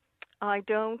I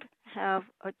don't have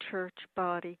a church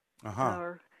body.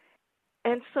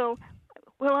 And so,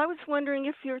 well, I was wondering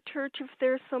if your church, if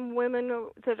there's some women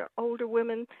that are older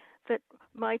women that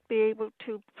might be able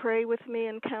to pray with me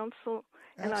and counsel,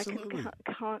 Absolutely. And I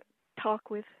can talk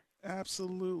with.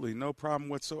 Absolutely. No problem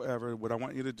whatsoever. What I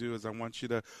want you to do is I want you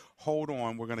to hold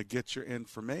on. We're going to get your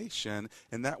information,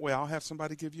 and that way I'll have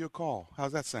somebody give you a call.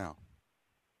 How's that sound?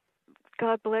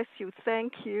 God bless you.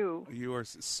 Thank you. You are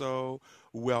so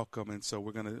welcome, and so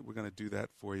we're gonna do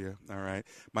that for you. All right.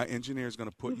 My engineer is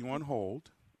going to put you on hold.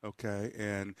 Okay,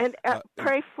 and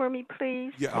pray for me,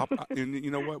 please. Yeah, and you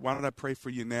know what? Why don't I pray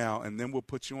for you now, and then we'll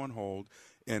put you on hold,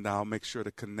 and I'll make sure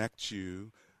to connect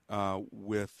you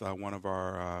with one of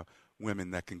our women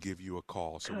that can give you a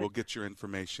call. So we'll get your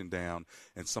information down,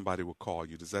 and somebody will call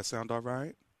you. Does that sound all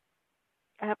right?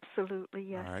 Absolutely,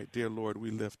 yes. All right. Dear Lord,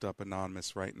 we lift up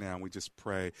Anonymous right now. We just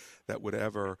pray that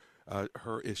whatever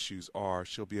her issues are,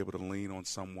 she'll be able to lean on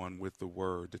someone with the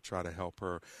word to try to help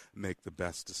her make the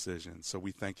best decision. So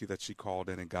we thank you that she called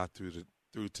in and got through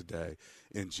today.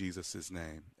 In Jesus'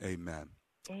 name, amen.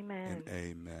 Amen. And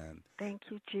amen. Thank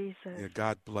you, Jesus. Yeah,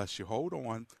 God bless you. Hold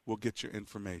on. We'll get your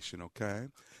information, okay?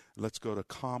 Let's go to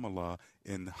Kamala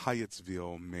in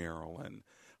Hyattsville, Maryland.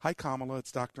 Hi, Kamala.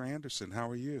 It's Dr. Anderson. How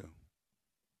are you?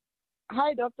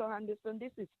 Hi, Dr. Anderson.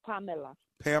 This is Pamela.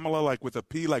 Pamela, like with a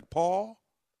P, like Paul?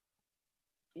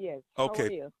 Yes. Okay, How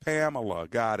are you? Pamela.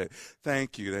 Got it.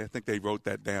 Thank you. I think they wrote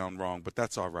that down wrong, but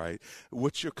that's all right.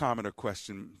 What's your comment or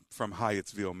question from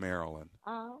Hyattsville, Maryland?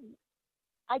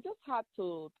 I just had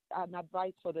an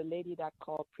advice for the lady that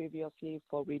called previously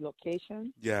for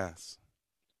relocation. Yes.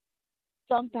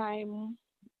 Sometimes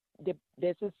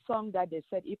there's a song that they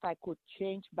said, if I could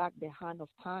change back the hand of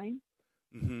time.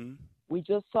 Mm-hmm.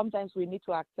 Sometimes we need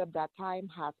to accept that time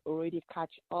has already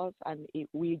catch us, and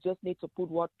we just need to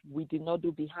put what we did not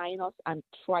do behind us and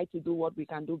try to do what we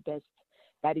can do best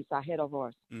that is ahead of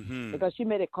us. Mm-hmm. Because she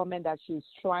made a comment that she's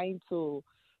trying to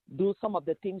do some of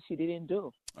the things she didn't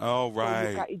do. Oh,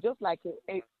 right. So it's just like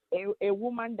a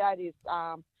woman that is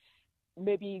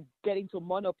maybe getting to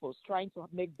menopause, trying to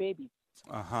make babies.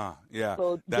 Uh-huh. Yeah.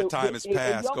 So that time is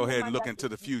past. Go ahead and look that into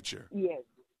the future. Yes.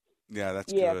 Yeah,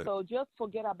 that's Yeah, good. so just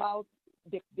forget about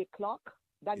the clock.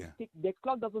 The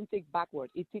clock doesn't tick backward.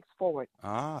 It ticks forward.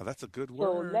 Ah, that's a good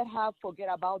So word. let her forget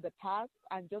about the past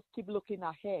and just keep looking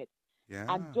ahead. Yeah.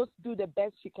 And just do the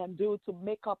best she can do to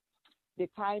make up the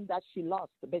time that she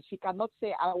lost. But she cannot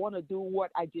say, I want to do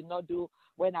what I did not do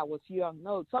when I was young.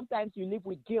 No, sometimes you live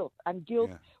with guilt, and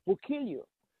guilt will kill you.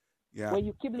 Yeah. When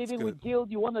you keep living with guilt,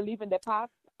 you want to live in the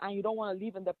past, and you don't want to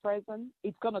live in the present,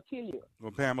 it's going to kill you.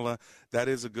 Well, Pamela, that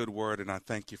is a good word, and I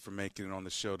thank you for making it on the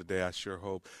show today. I sure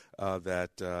hope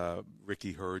that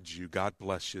Ricky heard you. God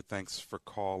bless you. Thanks for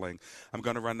calling. I'm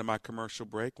going to run to my commercial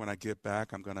break. When I get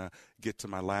back, I'm going to get to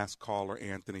my last caller,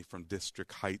 Anthony from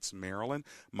District Heights, Maryland.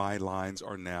 My lines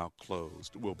are now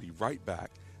closed. We'll be right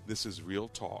back. This is Real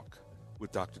Talk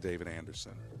with Dr. David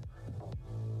Anderson.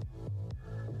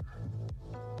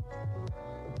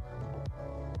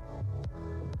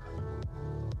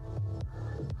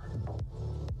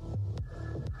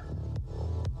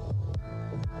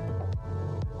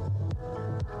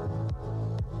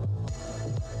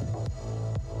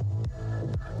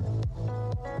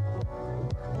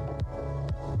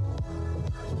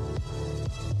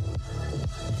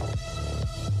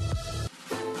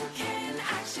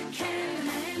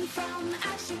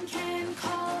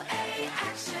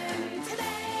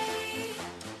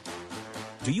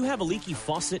 Do you have a leaky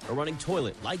faucet, a running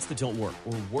toilet, lights that don't work,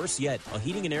 or worse yet, a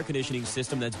heating and air conditioning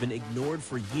system that's been ignored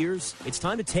for years? It's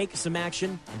time to take some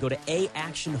action and go to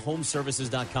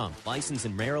actionhomeservices.com. Licensed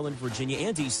in Maryland, Virginia,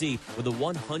 and D.C. with a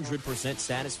 100%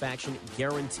 satisfaction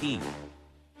guarantee.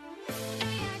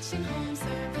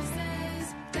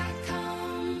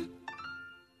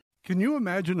 Can you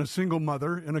imagine a single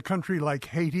mother in a country like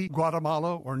Haiti,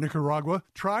 Guatemala, or Nicaragua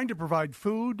trying to provide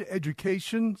food,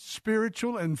 education,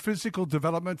 spiritual, and physical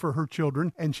development for her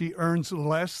children, and she earns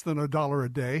less than $1 a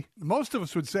day? Most of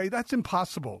us would say that's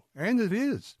impossible, and it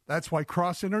is. That's why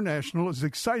Cross International is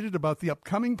excited about the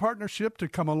upcoming partnership to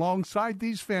come alongside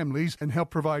these families and help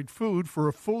provide food for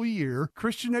a full year,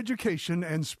 Christian education,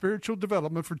 and spiritual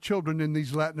development for children in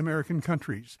these Latin American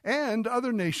countries and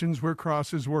other nations where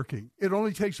Cross is working. It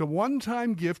only takes a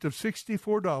one-time gift of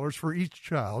 $64 for each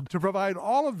child to provide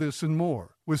all of this and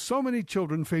more. With so many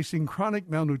children facing chronic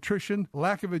malnutrition,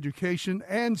 lack of education,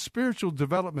 and spiritual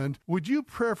development, would you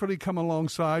prayerfully come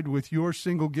alongside with your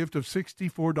single gift of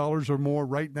 $64 or more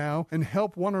right now and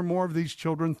help one or more of these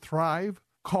children thrive?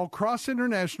 Call Cross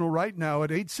International right now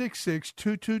at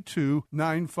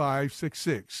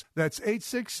 866-222-9566. That's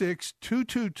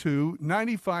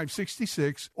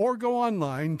 866-222-9566, or go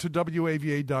online to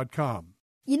WAVA.com.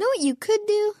 You know what you could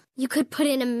do? You could put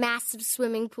in a massive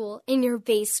swimming pool in your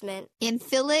basement and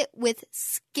fill it with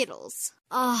Skittles.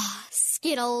 Ah,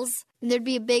 Skittles. There'd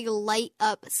be a big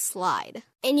light-up slide.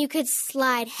 And you could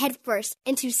slide headfirst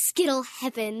into Skittle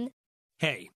heaven.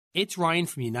 Hey, it's Ryan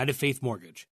from United Faith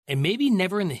Mortgage. And maybe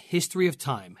never in the history of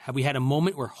time have we had a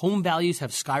moment where home values have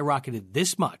skyrocketed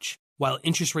this much while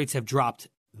interest rates have dropped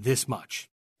this much.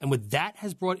 And what that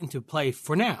has brought into play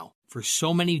for now, for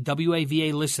so many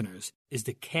WAVA listeners, is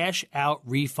the cash-out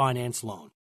refinance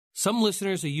loan. Some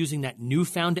listeners are using that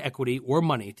newfound equity or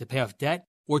money to pay off debt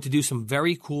or to do some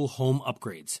very cool home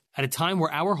upgrades at a time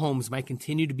where our homes might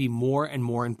continue to be more and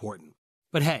more important.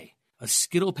 But hey, a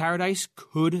Skittle paradise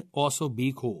could also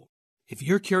be cool. If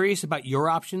you're curious about your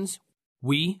options,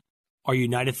 We are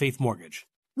United Faith Mortgage.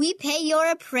 We pay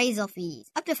your appraisal fees,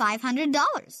 up to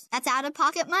 $500. That's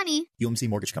out-of-pocket money. UMC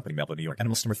Mortgage Company, Melville, New York.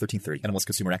 NMLS number 1330.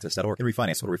 NMLSConsumerAccess.org. And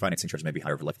refinance. Total refinancing charges may be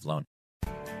higher over life of the loan.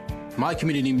 My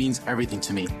community means everything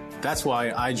to me. That's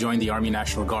why I joined the Army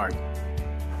National Guard.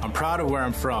 I'm proud of where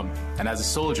I'm from, and as a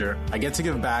soldier, I get to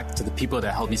give back to the people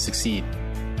that helped me succeed.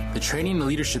 The training and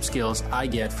leadership skills I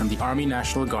get from the Army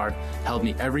National Guard help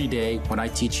me every day when I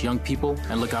teach young people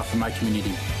and look out for my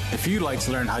community. If you'd like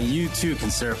to learn how you too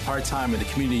can serve part-time in the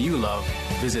community you love,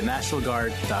 visit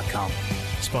NationalGuard.com.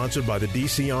 Sponsored by the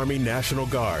D.C. Army National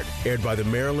Guard. Aired by the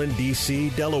Maryland,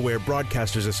 D.C., Delaware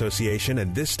Broadcasters Association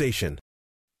and this station.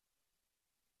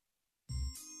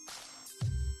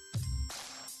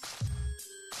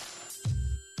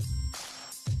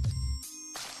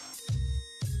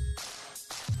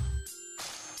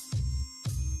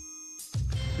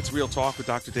 It's Real Talk with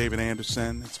Dr. David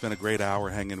Anderson. It's been a great hour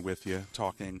hanging with you,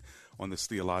 talking on this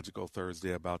Theological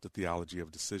Thursday about the theology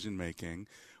of decision-making.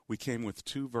 We came with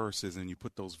 2 verses, and you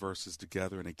put those verses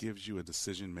together, and it gives you a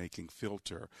decision-making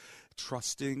filter.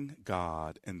 Trusting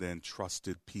God and then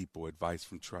trusted people, advice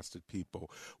from trusted people,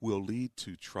 will lead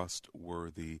to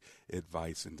trustworthy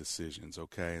advice and decisions,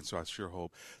 okay? And so I sure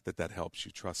hope that that helps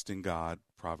you. Trusting God,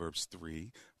 Proverbs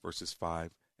 3, verses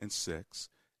 5 and 6.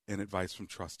 And advice from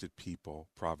trusted people,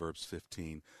 Proverbs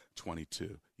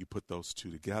 15:22. You put those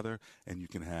 2 together, and you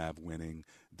can have winning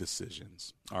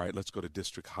decisions. All right, let's go to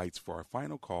District Heights for our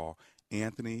final call.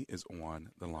 Anthony is on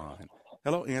the line.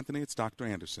 Hello, Anthony. It's Dr.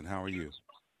 Anderson. How are you?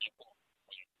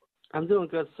 I'm doing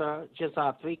good, sir. Just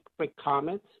 3 quick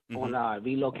comments on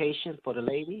relocation for the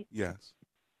lady. Yes.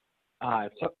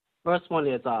 First one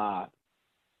is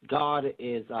God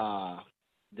is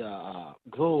the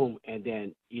groom, and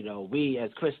then, we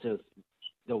as Christians,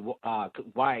 the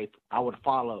wife, I would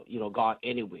follow, God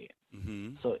anywhere.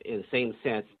 Mm-hmm. So in the same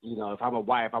sense, if I'm a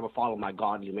wife, I would follow my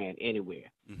godly man anywhere.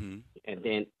 Mm-hmm. And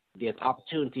then there's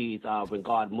opportunities when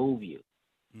God move you.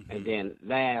 Mm-hmm. And then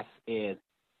last is,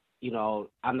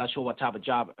 I'm not sure what type of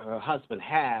job her husband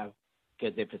have,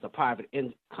 because if it's a private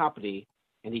company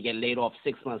and he get laid off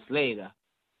 6 months later,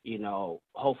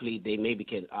 hopefully they maybe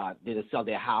can didn't sell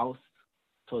their house.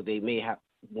 So they may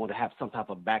want to have some type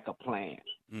of backup plan.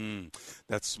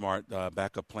 That's smart.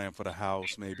 Backup plan for the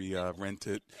house, maybe rent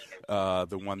it,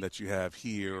 the one that you have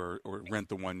here, or rent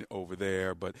the one over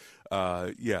there. But,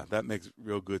 yeah, that makes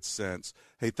real good sense.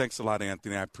 Hey, thanks a lot,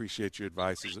 Anthony. I appreciate your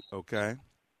advice. Is it okay?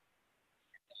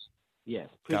 Yes,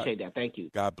 appreciate that. Thank you.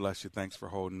 God bless you. Thanks for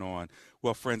holding on.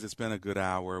 Well, friends, it's been a good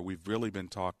hour. We've really been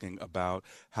talking about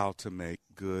how to make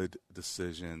good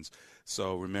decisions.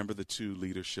 So remember the 2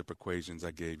 leadership equations I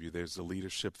gave you. There's the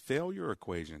leadership failure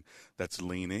equation. That's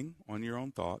leaning on your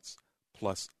own thoughts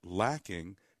plus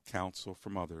lacking counsel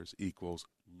from others equals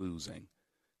losing,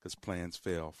 because plans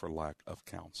fail for lack of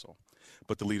counsel.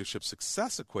 But the leadership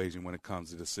success equation when it comes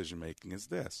to decision making is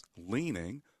this: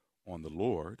 leaning on the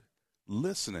Lord,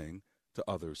 listening to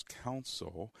others'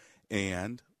 counsel,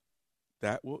 and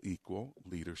that will equal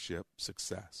leadership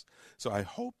success. So I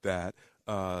hope that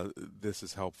this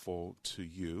is helpful to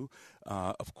you.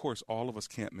 Of course, all of us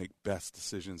can't make best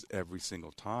decisions every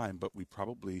single time, but we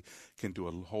probably can do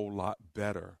a whole lot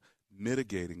better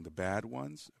mitigating the bad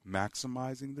ones,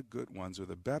 maximizing the good ones or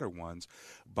the better ones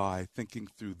by thinking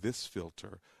through this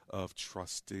filter of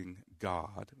trusting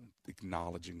God,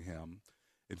 acknowledging Him,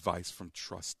 advice from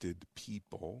trusted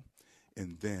people,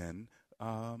 and then,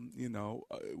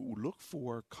 look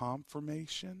for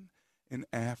confirmation and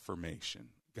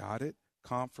affirmation. Got it?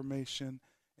 Confirmation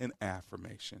and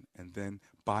affirmation. And then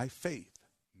by faith,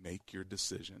 make your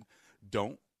decision.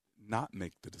 Don't not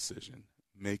make the decision.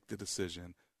 Make the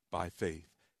decision by faith.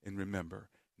 And remember,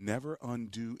 never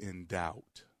undo in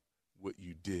doubt what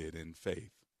you did in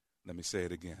faith. Let me say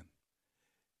it again.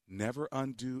 Never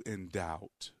undo in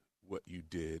doubt what you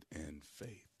did in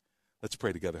faith. Let's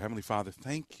pray together. Heavenly Father,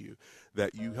 thank you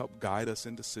that you help guide us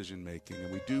in decision making.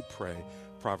 And we do pray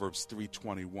Proverbs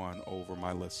 3:21 over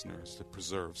my listeners to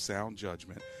preserve sound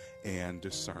judgment and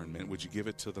discernment. Would you give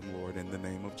it to them, Lord, in the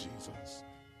name of Jesus?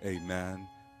 Amen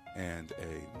and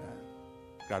amen.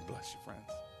 God bless you, friends.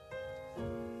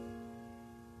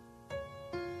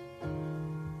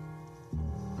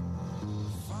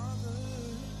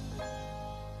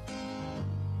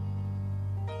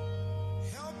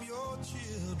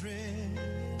 Children,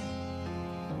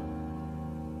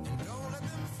 and don't let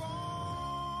them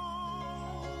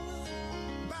fall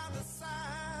by the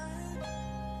side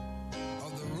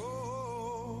of the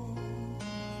road,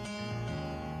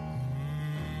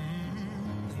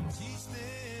 and teach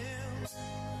them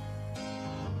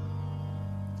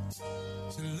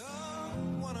to love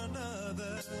one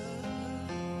another.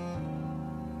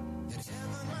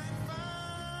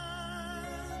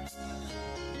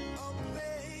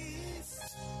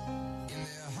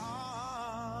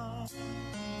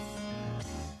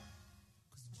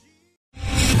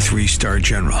 3-star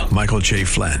general Michael J.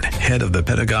 Flynn, head of the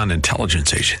Pentagon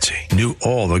Intelligence Agency, knew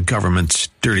all the government's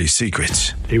dirty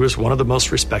secrets. He was one of the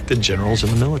most respected generals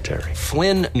in the military.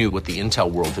 Flynn knew what the intel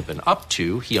world had been up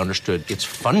to. He understood its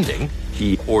funding.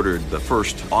 He ordered the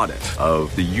first audit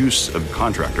of the use of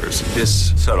contractors.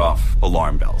 This set off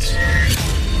alarm bells.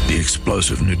 The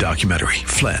explosive new documentary,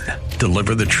 Flynn,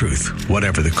 Deliver the Truth,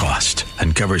 Whatever the Cost,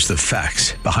 uncovers the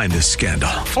facts behind this scandal.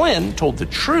 Flynn told the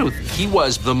truth. He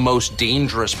was the most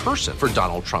dangerous person for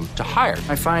Donald Trump to hire.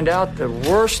 I find out the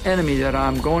worst enemy that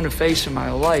I'm going to face in my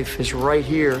life is right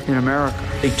here in America.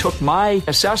 They took my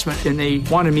assessment and they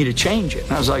wanted me to change it.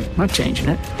 And I was like, I'm not changing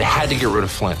it. They had to get rid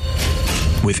of Flynn.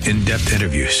 With in-depth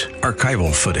interviews,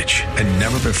 archival footage, and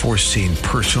never-before-seen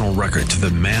personal records of the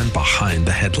man behind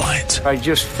the headlines. I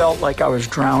just felt like I was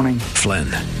drowning. Flynn,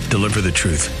 Deliver the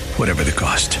Truth, Whatever the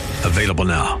Cost. Available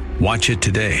now. Watch it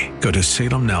today. Go to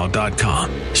salemnow.com.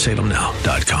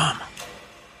 salemnow.com.